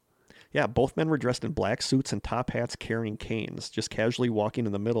ago. Yeah, both men were dressed in black suits and top hats carrying canes, just casually walking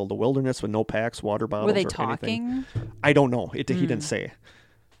in the middle of the wilderness with no packs, water bottles, were they or talking? Anything. I don't know. He didn't say.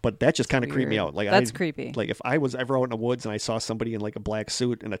 But that just kind of creeped me out. Like that's creepy. Like if I was ever out in the woods and I saw somebody in like a black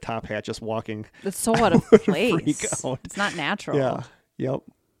suit and a top hat just walking. That's so out of place. Freak out. It's not natural. Yeah. Yep.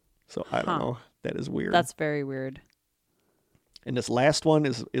 So I don't know. That is weird. That's very weird. And this last one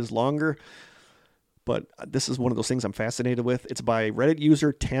is longer, but this is one of those things I'm fascinated with. It's by Reddit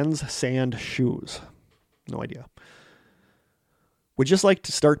user Tens Sand Shoes. No idea. Would just like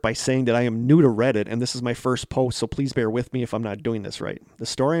to start by saying that I am new to Reddit and this is my first post, so please bear with me if I'm not doing this right. The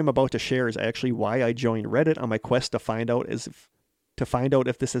story I'm about to share is actually why I joined Reddit on my quest to find out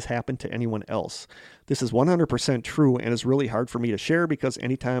if this has happened to anyone else. This is 100% true and is really hard for me to share because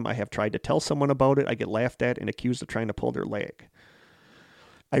anytime I have tried to tell someone about it, I get laughed at and accused of trying to pull their leg.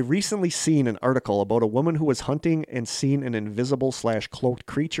 I recently seen an article about a woman who was hunting and seen an invisible/cloaked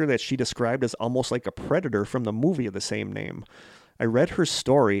creature that she described as almost like a predator from the movie of the same name. I read her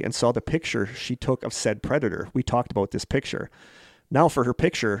story and saw the picture she took of said predator. We talked about this picture. Now for her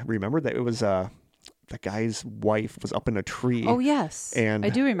picture, remember that it was the guy's wife was up in a tree. Oh, yes. And I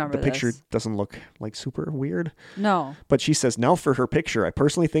do remember the picture doesn't look like super weird. No. But she says, now for her picture, I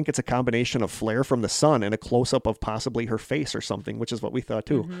personally think it's a combination of flare from the sun and a close-up of possibly her face or something, which is what we thought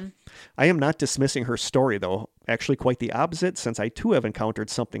too. Mm-hmm. I am not dismissing her story, though. Actually, quite the opposite, since I too have encountered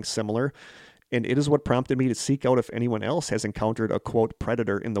something similar. And it is what prompted me to seek out if anyone else has encountered a, quote,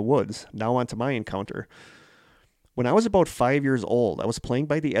 predator in the woods. Now on to my encounter. When I was about 5 years old, I was playing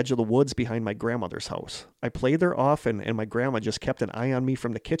by the edge of the woods behind my grandmother's house. I played there often, and my grandma just kept an eye on me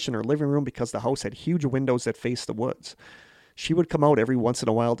from the kitchen or living room because the house had huge windows that faced the woods. She would come out every once in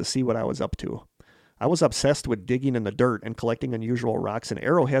a while to see what I was up to. I was obsessed with digging in the dirt and collecting unusual rocks and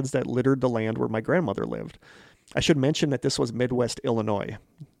arrowheads that littered the land where my grandmother lived. I should mention that this was Midwest Illinois,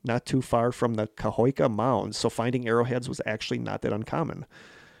 not too far from the Cahokia Mounds, so finding arrowheads was actually not that uncommon.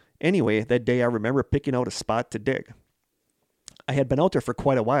 Anyway, that day I remember picking out a spot to dig. I had been out there for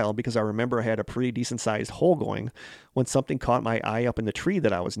quite a while because I remember I had a pretty decent-sized hole going when something caught my eye up in the tree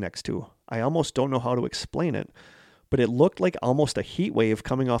that I was next to. I almost don't know how to explain it, but it looked like almost a heat wave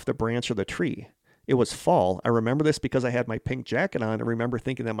coming off the branch of the tree. It was fall. I remember this because I had my pink jacket on and remember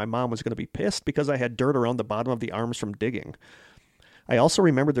thinking that my mom was going to be pissed because I had dirt around the bottom of the arms from digging. I also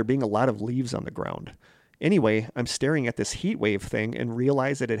remember there being a lot of leaves on the ground. Anyway, I'm staring at this heat wave thing and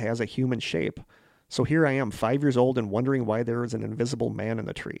realize that it has a human shape. So here I am, 5 years old and wondering why there is an invisible man in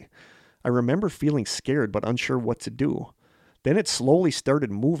the tree. I remember feeling scared but unsure what to do. Then it slowly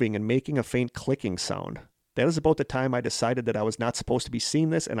started moving and making a faint clicking sound. That is about the time I decided that I was not supposed to be seeing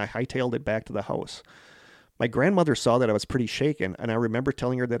this, and I hightailed it back to the house. My grandmother saw that I was pretty shaken, and I remember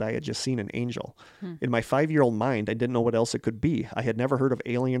telling her that I had just seen an angel. In my 5-year-old mind, I didn't know what else it could be. I had never heard of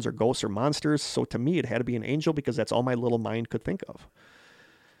aliens or ghosts or monsters, so to me it had to be an angel because that's all my little mind could think of.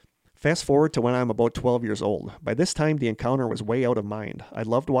 Fast forward to when I'm about 12 years old. By this time, the encounter was way out of mind. I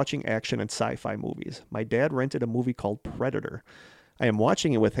loved watching action and sci-fi movies. My dad rented a movie called Predator. I am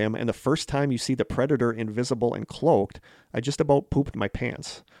watching it with him, and the first time you see the predator invisible and cloaked, I just about pooped my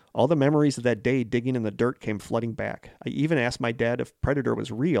pants. All the memories of that day digging in the dirt came flooding back. I even asked my dad if Predator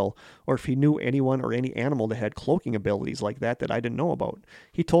was real, or if he knew anyone or any animal that had cloaking abilities like that I didn't know about.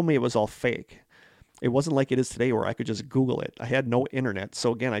 He told me it was all fake. It wasn't like it is today where I could just Google it. I had no internet,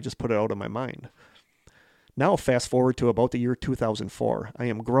 so again, I just put it out of my mind. Now fast forward to about the year 2004. I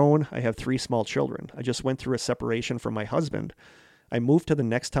am grown. I have 3 small children. I just went through a separation from my husband. I moved to the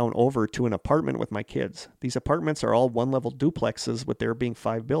next town over to an apartment with my kids. These apartments are all one-level duplexes with there being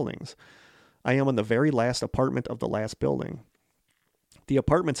 5 buildings. I am on the very last apartment of the last building. The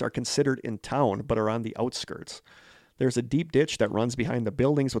apartments are considered in town, but are on the outskirts. There's a deep ditch that runs behind the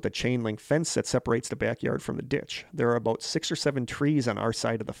buildings with a chain link fence that separates the backyard from the ditch. There are about 6 or 7 trees on our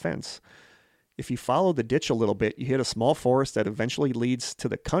side of the fence. If you follow the ditch a little bit, you hit a small forest that eventually leads to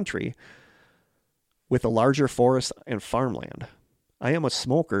the country with a larger forest and farmland. I am a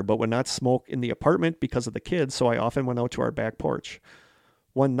smoker, but would not smoke in the apartment because of the kids, so I often went out to our back porch.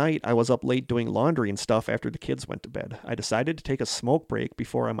 One night, I was up late doing laundry and stuff after the kids went to bed. I decided to take a smoke break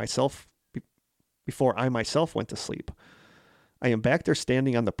before I myself went to sleep. I am back there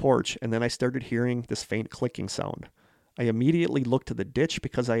standing on the porch, and then I started hearing this faint clicking sound. I immediately looked to the ditch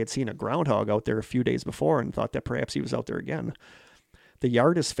because I had seen a groundhog out there a few days before and thought that perhaps he was out there again. The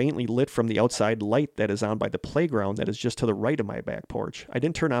yard is faintly lit from the outside light that is on by the playground that is just to the right of my back porch. I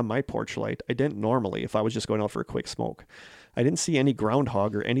didn't turn on my porch light. I didn't normally if I was just going out for a quick smoke. I didn't see any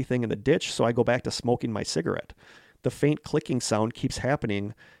groundhog or anything in the ditch, so I go back to smoking my cigarette. The faint clicking sound keeps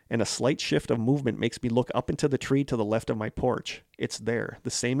happening, and a slight shift of movement makes me look up into the tree to the left of my porch. It's there,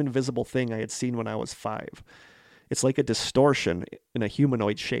 the same invisible thing I had seen when I was 5. It's like a distortion in a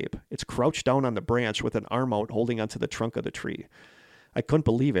humanoid shape. It's crouched down on the branch with an arm out holding onto the trunk of the tree. I couldn't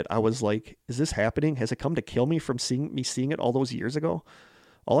believe it. I was like, is this happening? Has it come to kill me from seeing it all those years ago?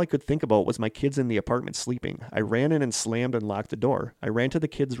 All I could think about was my kids in the apartment sleeping. I ran in and slammed and locked the door. I ran to the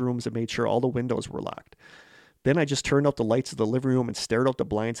kids' rooms and made sure all the windows were locked. Then I just turned out the lights of the living room and stared out the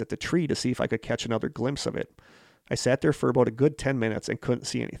blinds at the tree to see if I could catch another glimpse of it. I sat there for about a good 10 minutes and couldn't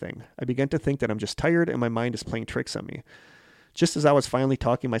see anything. I began to think that I'm just tired and my mind is playing tricks on me. Just as I was finally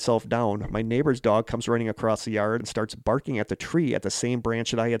talking myself down, my neighbor's dog comes running across the yard and starts barking at the tree at the same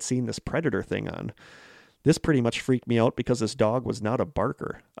branch that I had seen this predator thing on. This pretty much freaked me out because this dog was not a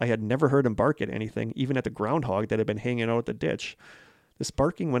barker. I had never heard him bark at anything, even at the groundhog that had been hanging out at the ditch. This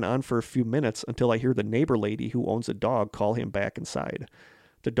barking went on for a few minutes until I hear the neighbor lady who owns a dog call him back inside.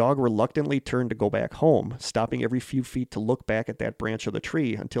 The dog reluctantly turned to go back home, stopping every few feet to look back at that branch of the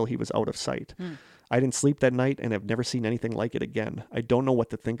tree until he was out of sight. I didn't sleep that night and have never seen anything like it again. I don't know what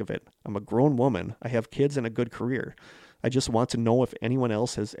to think of it. I'm a grown woman. I have kids and a good career. I just want to know if anyone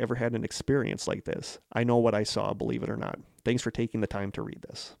else has ever had an experience like this. I know what I saw, believe it or not. Thanks for taking the time to read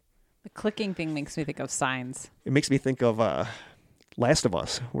this. The clicking thing makes me think of Signs. It makes me think of Last of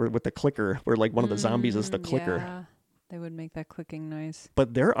Us, where with the clicker, where like one of the zombies is the clicker. Yeah, they would make that clicking noise.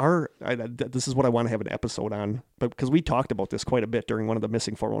 But there are, this is what I want to have an episode on, but because we talked about this quite a bit during one of the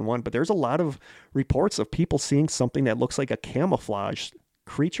Missing 411, but there's a lot of reports of people seeing something that looks like a camouflage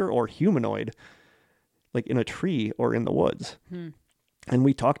creature or humanoid, like in a tree or in the woods. And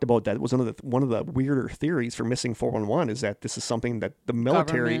we talked about that. It was one of the weirder theories for Missing 411 is that this is something that the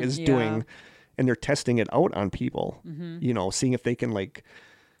military is doing, and they're testing it out on people, you know, seeing if they can like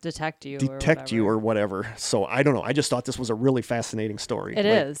detect you or whatever. So I don't know. I just thought this was a really fascinating story. It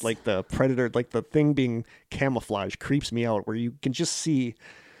is. Like the predator, like the thing being camouflage creeps me out, where you can just see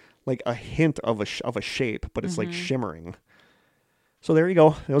like a hint of a shape, but it's like shimmering. So there you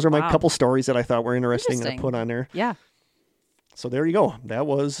go. Those are my couple stories that I thought were interesting and I put on there. Yeah. So there you go. That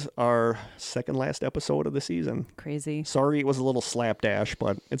was our second last episode of the season. Crazy. Sorry it was a little slapdash,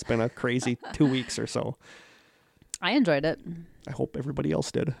 but it's been a crazy 2 weeks or so. I enjoyed it. I hope everybody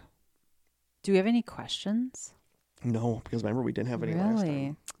else did. Do we have any questions? No, because remember we didn't have any last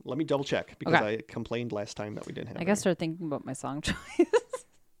time. Let me double check because I complained last time that we didn't have any. I guess start thinking about my song choice.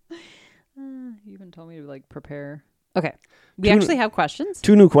 You even told me to like prepare. Okay. We actually have questions?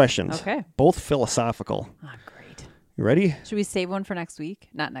 2 new questions. Okay. Both philosophical. Oh, great. You ready? Should we save one for next week?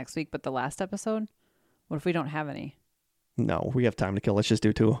 Not next week, but the last episode? What if we don't have any? No, we have time to kill. Let's just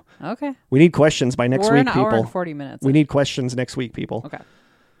do 2. Okay. We need questions by next week, people. We're an hour and 40 minutes. We need questions next week, people. Okay.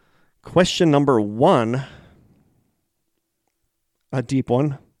 Question number 1. A deep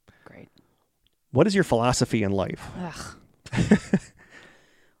one. Great. What is your philosophy in life? Ugh.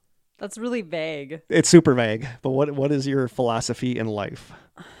 That's really vague. It's super vague, but what is your philosophy in life?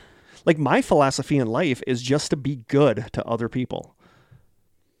 Like my philosophy in life is just to be good to other people.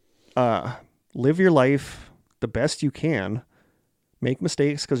 Live your life the best you can. Make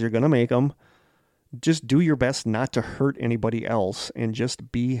mistakes because you're going to make them. Just do your best not to hurt anybody else and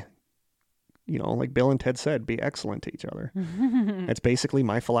just be, you know, like Bill and Ted said, be excellent to each other. That's basically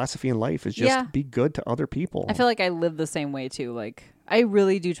my philosophy in life is just be good to other people. I feel like I live the same way too. Like I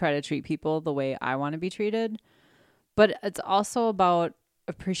really do try to treat people the way I want to be treated, but it's also about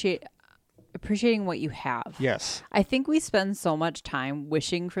appreciating what you have. Yes. I think we spend so much time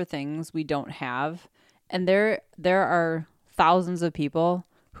wishing for things we don't have, and there are thousands of people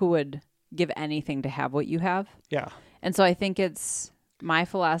who would give anything to have what you have. Yeah. And so I think my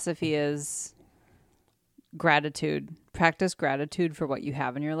philosophy is gratitude. Practice gratitude for what you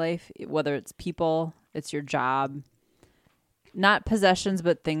have in your life, whether it's people, it's your job, not possessions,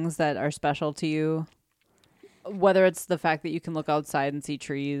 but things that are special to you. Whether it's the fact that you can look outside and see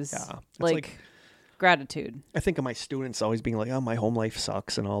trees. Yeah. It's like Gratitude. I think of my students always being like, oh, my home life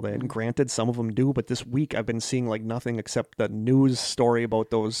sucks and all that. And granted, some of them do. But this week I've been seeing like nothing except the news story about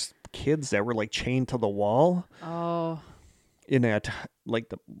those kids that were like chained to the wall. Oh. In that,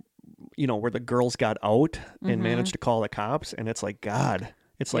 like, where the girls got out and managed to call the cops. And it's like, God,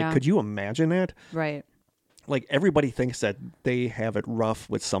 it's like, could you imagine that? Right. Like, everybody thinks that they have it rough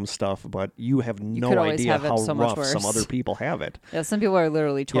with some stuff, but you have no idea how rough some other people have it. Yeah, some people are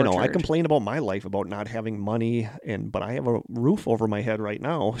literally tortured. I complain about my life, about not having money, but I have a roof over my head right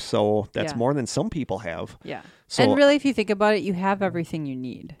now, so that's more than some people have. Yeah. So, and really, if you think about it, you have everything you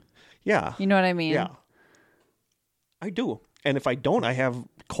need. Yeah. You know what I mean? Yeah. I do. And if I don't, I have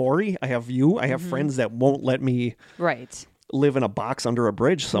Corey, I have you, I have friends that won't let me... Right. Live in a box under a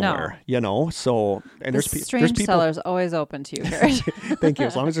bridge somewhere, so and there's strange people. Cellar's always open to you, Kurt. Thank you.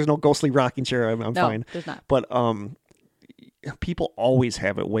 As long as there's no ghostly rocking chair, I'm fine. There's not. But people always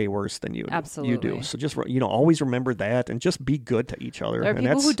have it way worse than you. Absolutely. You do. So just always remember that, and just be good to each other. There are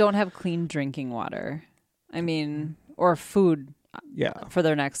people who don't have clean drinking water. I mean, or food. For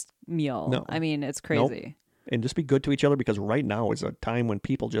their next meal. No. I mean, it's crazy. Nope. And just be good to each other, because right now is a time when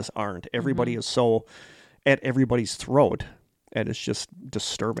people just aren't. Everybody is so at everybody's throat. And it's just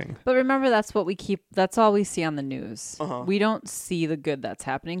disturbing. But remember, that's all we see on the news. We don't see the good that's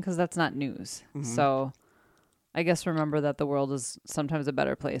happening because that's not news. So I guess remember that the world is sometimes a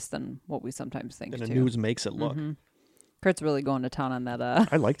better place than what we sometimes think. And the news makes it look. Kurt's really going to town on that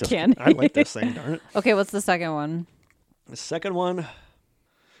I like this. candy. I like this thing, darn it. Okay, what's the second one? The second one,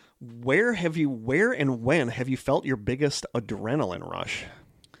 where and when have you felt your biggest adrenaline rush?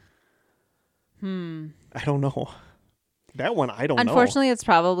 I don't know. That one, I don't know. Unfortunately, it's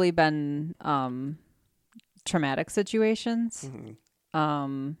probably been traumatic situations.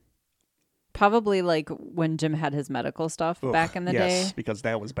 Probably like when Jim had his medical stuff back in the day. Yes, because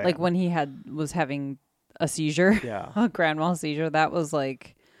that was bad. Like when he was having a seizure, a grand mal seizure. That was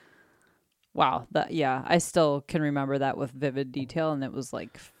like, wow. I still can remember that with vivid detail, and it was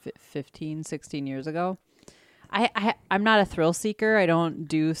like 15, 16 years ago. I'm not a thrill seeker. I don't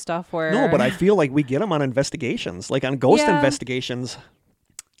do stuff where... No, but I feel like we get them on investigations. Like on ghost investigations,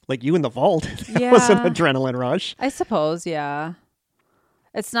 like you in the vault. That was an adrenaline rush. I suppose, yeah.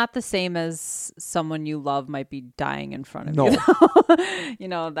 It's not the same as someone you love might be dying in front of you.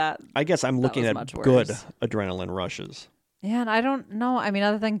 That... I guess I'm looking at good adrenaline rushes. Yeah, and I don't know. I mean,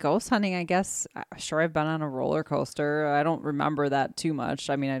 other than ghost hunting, I guess, sure, I've been on a roller coaster. I don't remember that too much.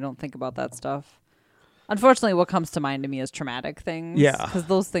 I mean, I don't think about that stuff. Unfortunately, what comes to mind to me is traumatic things. Yeah. Because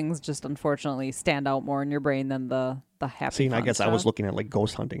those things just unfortunately stand out more in your brain than the happy See, and I guess stuff. I was looking at like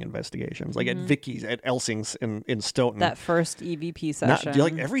ghost hunting investigations, like at Vicky's, at Elsing's in Stoughton. That first EVP session.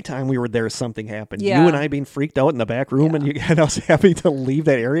 Like every time we were there, something happened. Yeah. You and I being freaked out in the back room, and us having to leave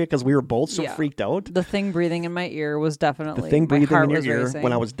that area because we were both so freaked out. The thing breathing in my ear was definitely... The thing breathing in your ear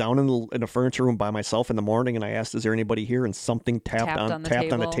when I was down in the furniture room by myself in the morning, and I asked, is there anybody here? And something tapped on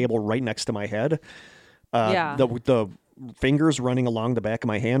the table right next to my head. The fingers running along the back of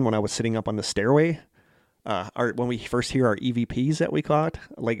my hand when I was sitting up on the stairway. When we first hear our EVPs that we caught,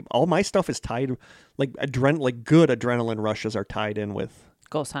 like all my stuff is tied, like good adrenaline rushes are tied in with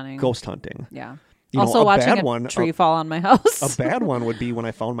ghost hunting. Yeah. Also watching a tree fall on my house. A bad one would be when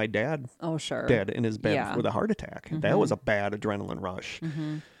I found my dad. Oh, sure. Dead in his bed with a heart attack. That was a bad adrenaline rush.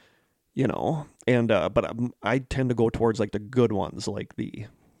 And but I tend to go towards like the good ones, like the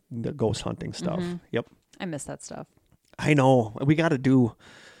ghost hunting stuff. Yep. I miss that stuff. I know. We got to do,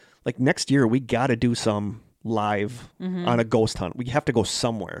 like next year, we got to do some live on a ghost hunt. We have to go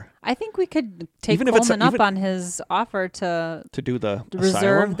somewhere. I think we could take Coleman up on his offer to do the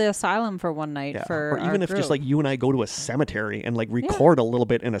reserve the asylum for one night for or even if just like you and I go to a cemetery and like record a little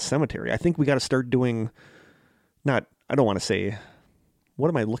bit in a cemetery. I think we got to start doing, I don't want to say, what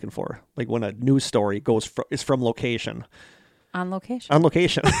am I looking for? Like when a news story is from location. On location. On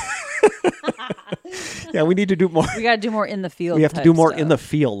location. Yeah, we need to do more. We got to do more in the field. We have to do more in the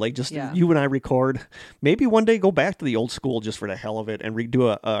field. Like just you and I record. Maybe one day go back to the old school just for the hell of it and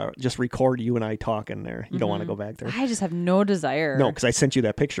just record you and I talking there. You don't want to go back there. I just have no desire. No, because I sent you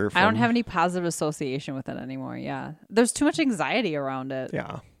that picture. I don't have any positive association with it anymore. Yeah. There's too much anxiety around it.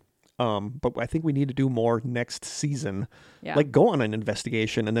 Yeah. But I think we need to do more next season. Yeah. Like go on an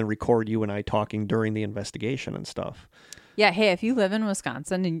investigation and then record you and I talking during the investigation and stuff. Yeah, hey, if you live in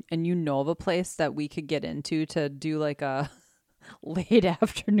Wisconsin and you know of a place that we could get into to do like a late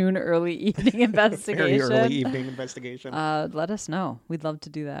afternoon, early evening investigation. Very early evening investigation. Let us know. We'd love to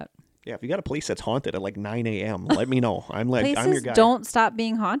do that. Yeah, if you got a place that's haunted at like 9 a.m., let me know. I'm your guy. Places don't stop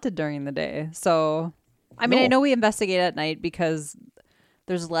being haunted during the day. So, I mean, I know we investigate at night because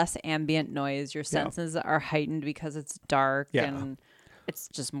there's less ambient noise. Your senses are heightened because it's dark and it's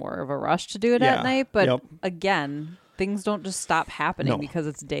just more of a rush to do it at night. But again, things don't just stop happening because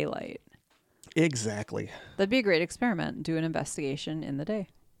it's daylight. Exactly. That'd be a great experiment. Do an investigation in the day.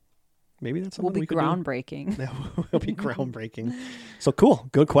 Maybe that's something we could groundbreaking. That will be groundbreaking. So cool.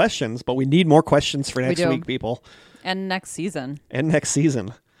 Good questions. But we need more questions for next week, people. And next season.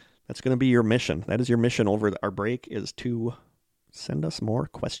 That's going to be your mission. That is your mission over our break, is to send us more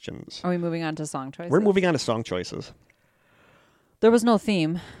questions. Are we moving on to song choices? We're moving on to song choices. There was no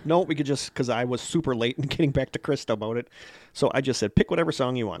theme. No, we could just, because I was super late in getting back to Krista about it. So I just said, pick whatever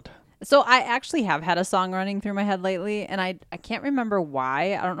song you want. So I actually have had a song running through my head lately, and I can't remember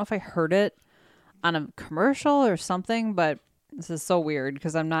why. I don't know if I heard it on a commercial or something, but this is so weird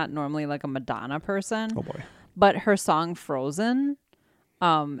because I'm not normally like a Madonna person. Oh, boy. But her song Frozen,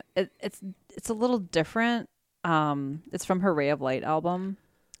 it's a little different. It's from her Ray of Light album.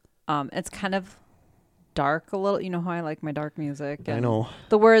 It's kind of dark a little. You know how I like my dark music. I know.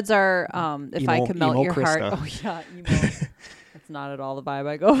 The words are, if I could melt your Krista. heart. Oh yeah, emo. That's not at all the vibe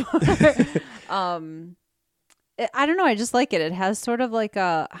I go for. I don't know. I just like it. It has sort of like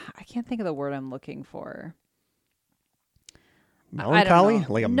I can't think of the word I'm looking for. Melancholy?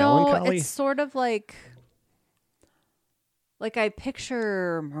 Like a melancholy? No, it's sort of like I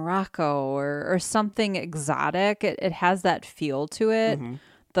picture Morocco or something exotic. It has that feel to it. Mm-hmm.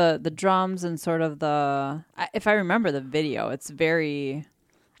 The drums and sort of if I remember the video, it's very,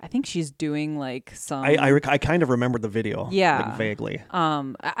 I think she's doing like some. I kind of remember the video. Yeah. Like vaguely.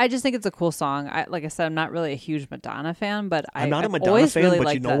 I just think it's a cool song. Like I said, I'm not really a huge Madonna fan, but I'm not a Madonna fan, really,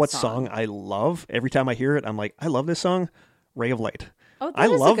 but you know what song I love? Every time I hear it, I'm like, I love this song, Ray of Light. Oh, I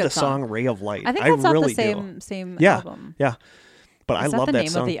love the song Ray of Light. I think that's not really the same album. Yeah. But I love that song.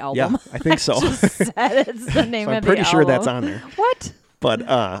 Is that the name of the album? Yeah, I think so. I just said it's the name so of the album. I'm pretty sure that's on there. What? But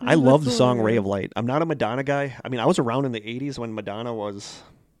I love the song Ray of Light. I'm not a Madonna guy. I mean, I was around in the 80s when Madonna was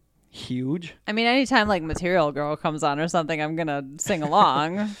huge. I mean, anytime like Material Girl comes on or something, I'm going to sing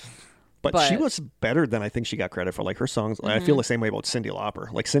along. But she was better than I think she got credit for. Like her songs, I feel the same way about Cyndi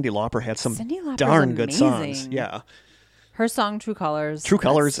Lauper. Like Cyndi Lauper had some darn good songs. Yeah. Her song True Colors. True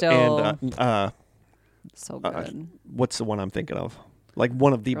Colors and so good. What's the one I'm thinking of? Like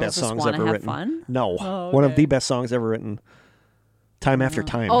one of the best songs ever written. Fun? No. Oh, okay. One of the best songs ever written. Time After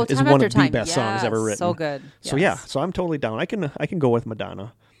Time is Time one After of Time. the best songs ever written. So good. So so I'm totally down. I can go with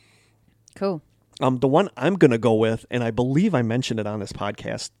Madonna. Cool. The one I'm gonna go with, and I believe I mentioned it on this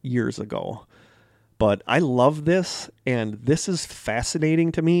podcast years ago, but I love this, and this is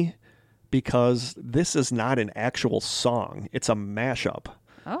fascinating to me because this is not an actual song. It's a mashup.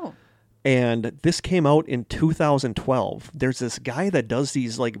 Oh. And this came out in 2012. There's this guy that does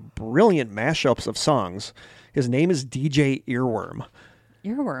these like brilliant mashups of songs. His name is DJ Earworm.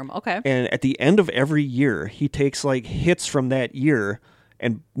 Earworm, okay. And at the end of every year, he takes like hits from that year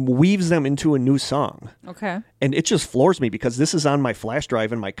and weaves them into a new song. Okay. And it just floors me because this is on my flash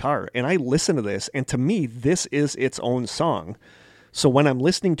drive in my car. And I listen to this, and to me, this is its own song. So when I'm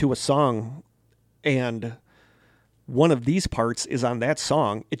listening to a song and one of these parts is on that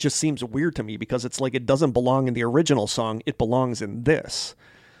song, it just seems weird to me because it's like it doesn't belong in the original song. It belongs in this.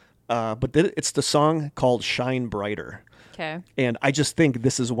 But it's the song called Shine Brighter. Okay. And I just think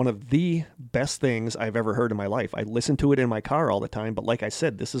this is one of the best things I've ever heard in my life. I listen to it in my car all the time. But like I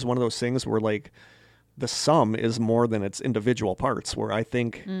said, this is one of those things where like the sum is more than its individual parts, where I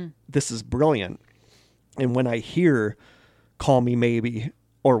think this is brilliant. And when I hear Call Me Maybe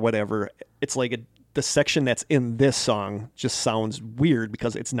or whatever, it's like the section that's in this song just sounds weird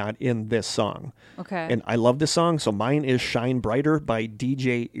because it's not in this song. Okay. And I love this song, so mine is Shine Brighter by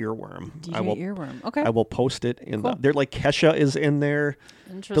DJ Earworm. Earworm. Okay. I will post it in there. Like Kesha is in there.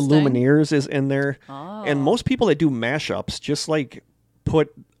 Interesting. The Lumineers is in there. Oh. And most people that do mashups just like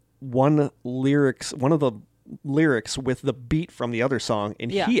put one of the lyrics with the beat from the other song,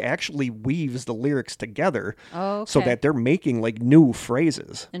 and he actually weaves the lyrics together so that they're making like new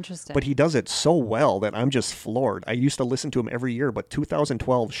phrases. Interesting. But he does it so well that I'm just floored. I used to listen to him every year, but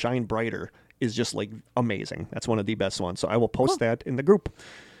 2012 Shine Brighter is just like amazing. That's one of the best ones. So I will post that in the group.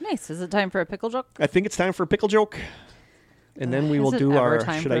 Nice. Is it time for a pickle joke? I think it's time for a pickle joke. And then we will do our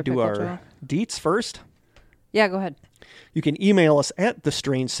deets first? Yeah, go ahead. You can email us at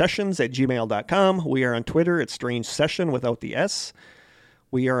thestrangesessions@gmail.com. We are on Twitter at Strange Session without the S.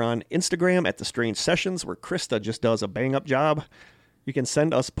 We are on Instagram at The Strange Sessions, where Krista just does a bang-up job. You can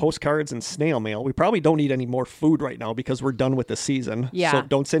send us postcards and snail mail. We probably don't need any more food right now because we're done with the season. Yeah. So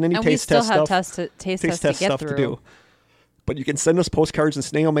don't send any and taste test stuff. Taste test to get stuff through. to do. But you can send us postcards and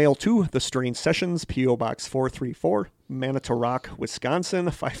snail mail to The Strange Sessions, P.O. Box 434, Manitowoc, Wisconsin,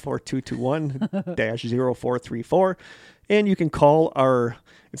 54221-0434. And you can call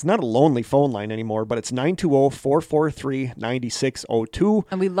it's not a lonely phone line anymore, but it's 920-443-9602.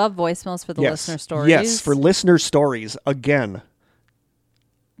 And we love voicemails for the listener stories. Yes, for listener stories. Again,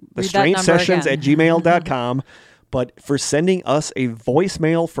 thestrangesessions@gmail.com. But for sending us a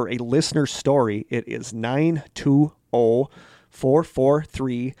voicemail for a listener story, it is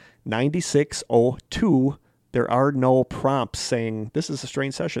 920-443-9602. There are no prompts saying, this is The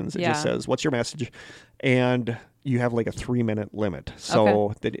Strange Sessions. It just says, what's your message? And you have like a 3-minute limit.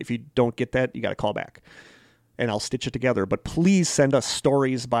 So that if you don't get that, you got to call back. And I'll stitch it together. But please send us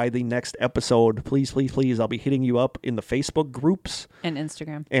stories by the next episode. Please, please, please. I'll be hitting you up in the Facebook groups. And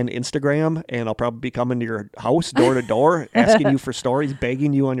Instagram. And I'll probably be coming to your house door to door, asking you for stories,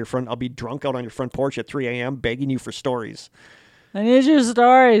 begging you on your front. I'll be drunk out on your front porch at 3 a.m., begging you for stories. I need your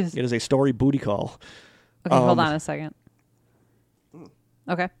stories. It is a story booty call. Okay, hold on a second.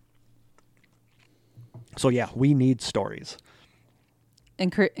 Okay. So, yeah, we need stories. In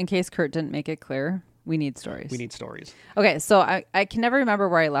case Kurt didn't make it clear, we need stories. We need stories. Okay, so I can never remember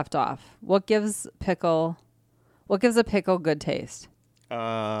where I left off. What gives a pickle good taste?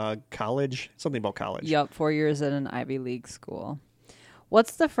 College. Something about college. Yep, 4 years at an Ivy League school.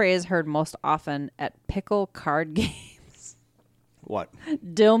 What's the phrase heard most often at pickle card games? What?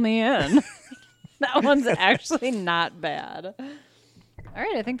 Dill me in. That one's actually not bad. All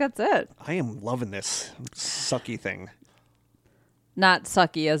right, I think that's it. I am loving this sucky thing. Not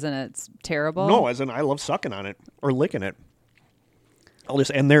sucky as in it's terrible? No, as in I love sucking on it or licking it. I'll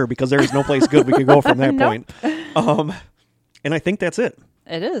just end there because there's no place good we could go from that point. And I think that's it.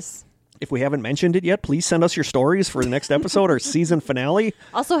 It is. If we haven't mentioned it yet, please send us your stories for the next episode or season finale.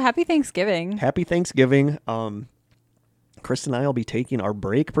 Also, happy Thanksgiving. Happy Thanksgiving. Chris and I will be taking our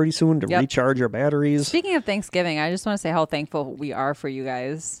break pretty soon to recharge our batteries. Speaking of Thanksgiving, I just want to say how thankful we are for you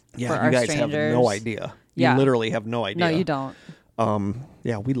guys. Yeah, for you our guys strangers. have no idea. Yeah. You literally have no idea. No, you don't.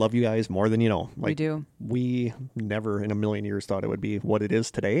 Yeah, we love you guys more than you know. We do. We never in a million years thought it would be what it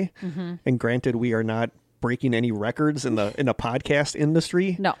is today. Mm-hmm. And granted, we are not breaking any records in the podcast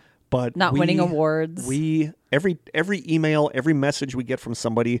industry. No. But not winning awards. Every email, every message we get from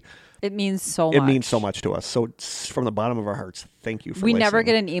somebody, it means so much. It means so much to us. So from the bottom of our hearts, thank you for listening. We never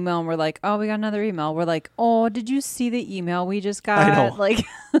get an email and we're like, oh, we got another email. We're like, oh, did you see the email we just got? I know. Like,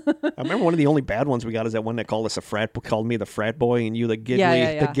 I remember one of the only bad ones we got is that one that called me the frat boy, and you the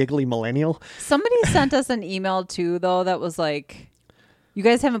giggly millennial. Somebody sent us an email too, though, that was like, you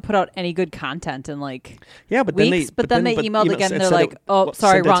guys haven't put out any good content in like weeks, but then they emailed again and they're like, oh,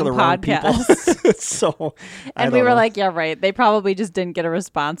 sorry, wrong podcast. So, and we were like, yeah, right. They probably just didn't get a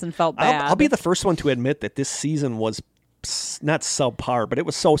response and felt bad. I'll be the first one to admit that this season was not subpar, but it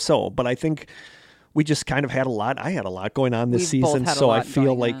was so-so. But I think we just kind of had a lot. I had a lot going on this season, so I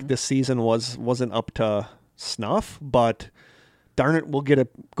feel like this season wasn't up to snuff, but darn it, we'll get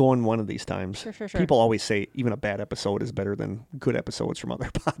it going one of these times. Sure. People always say even a bad episode is better than good episodes from other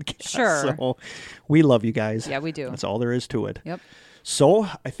podcasts. Sure. So we love you guys. Yeah, we do. That's all there is to it. Yep. So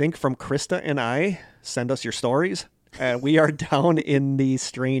I think from Krista and I, send us your stories. We are down in the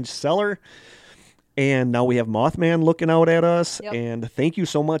strange cellar. And now we have Mothman looking out at us. Yep. And thank you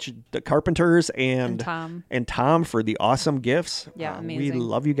so much, the Carpenters and Tom for the awesome gifts. Yeah, amazing. We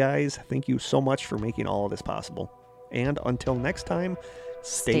love you guys. Thank you so much for making all of this possible. And until next time,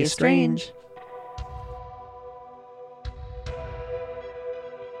 stay strange.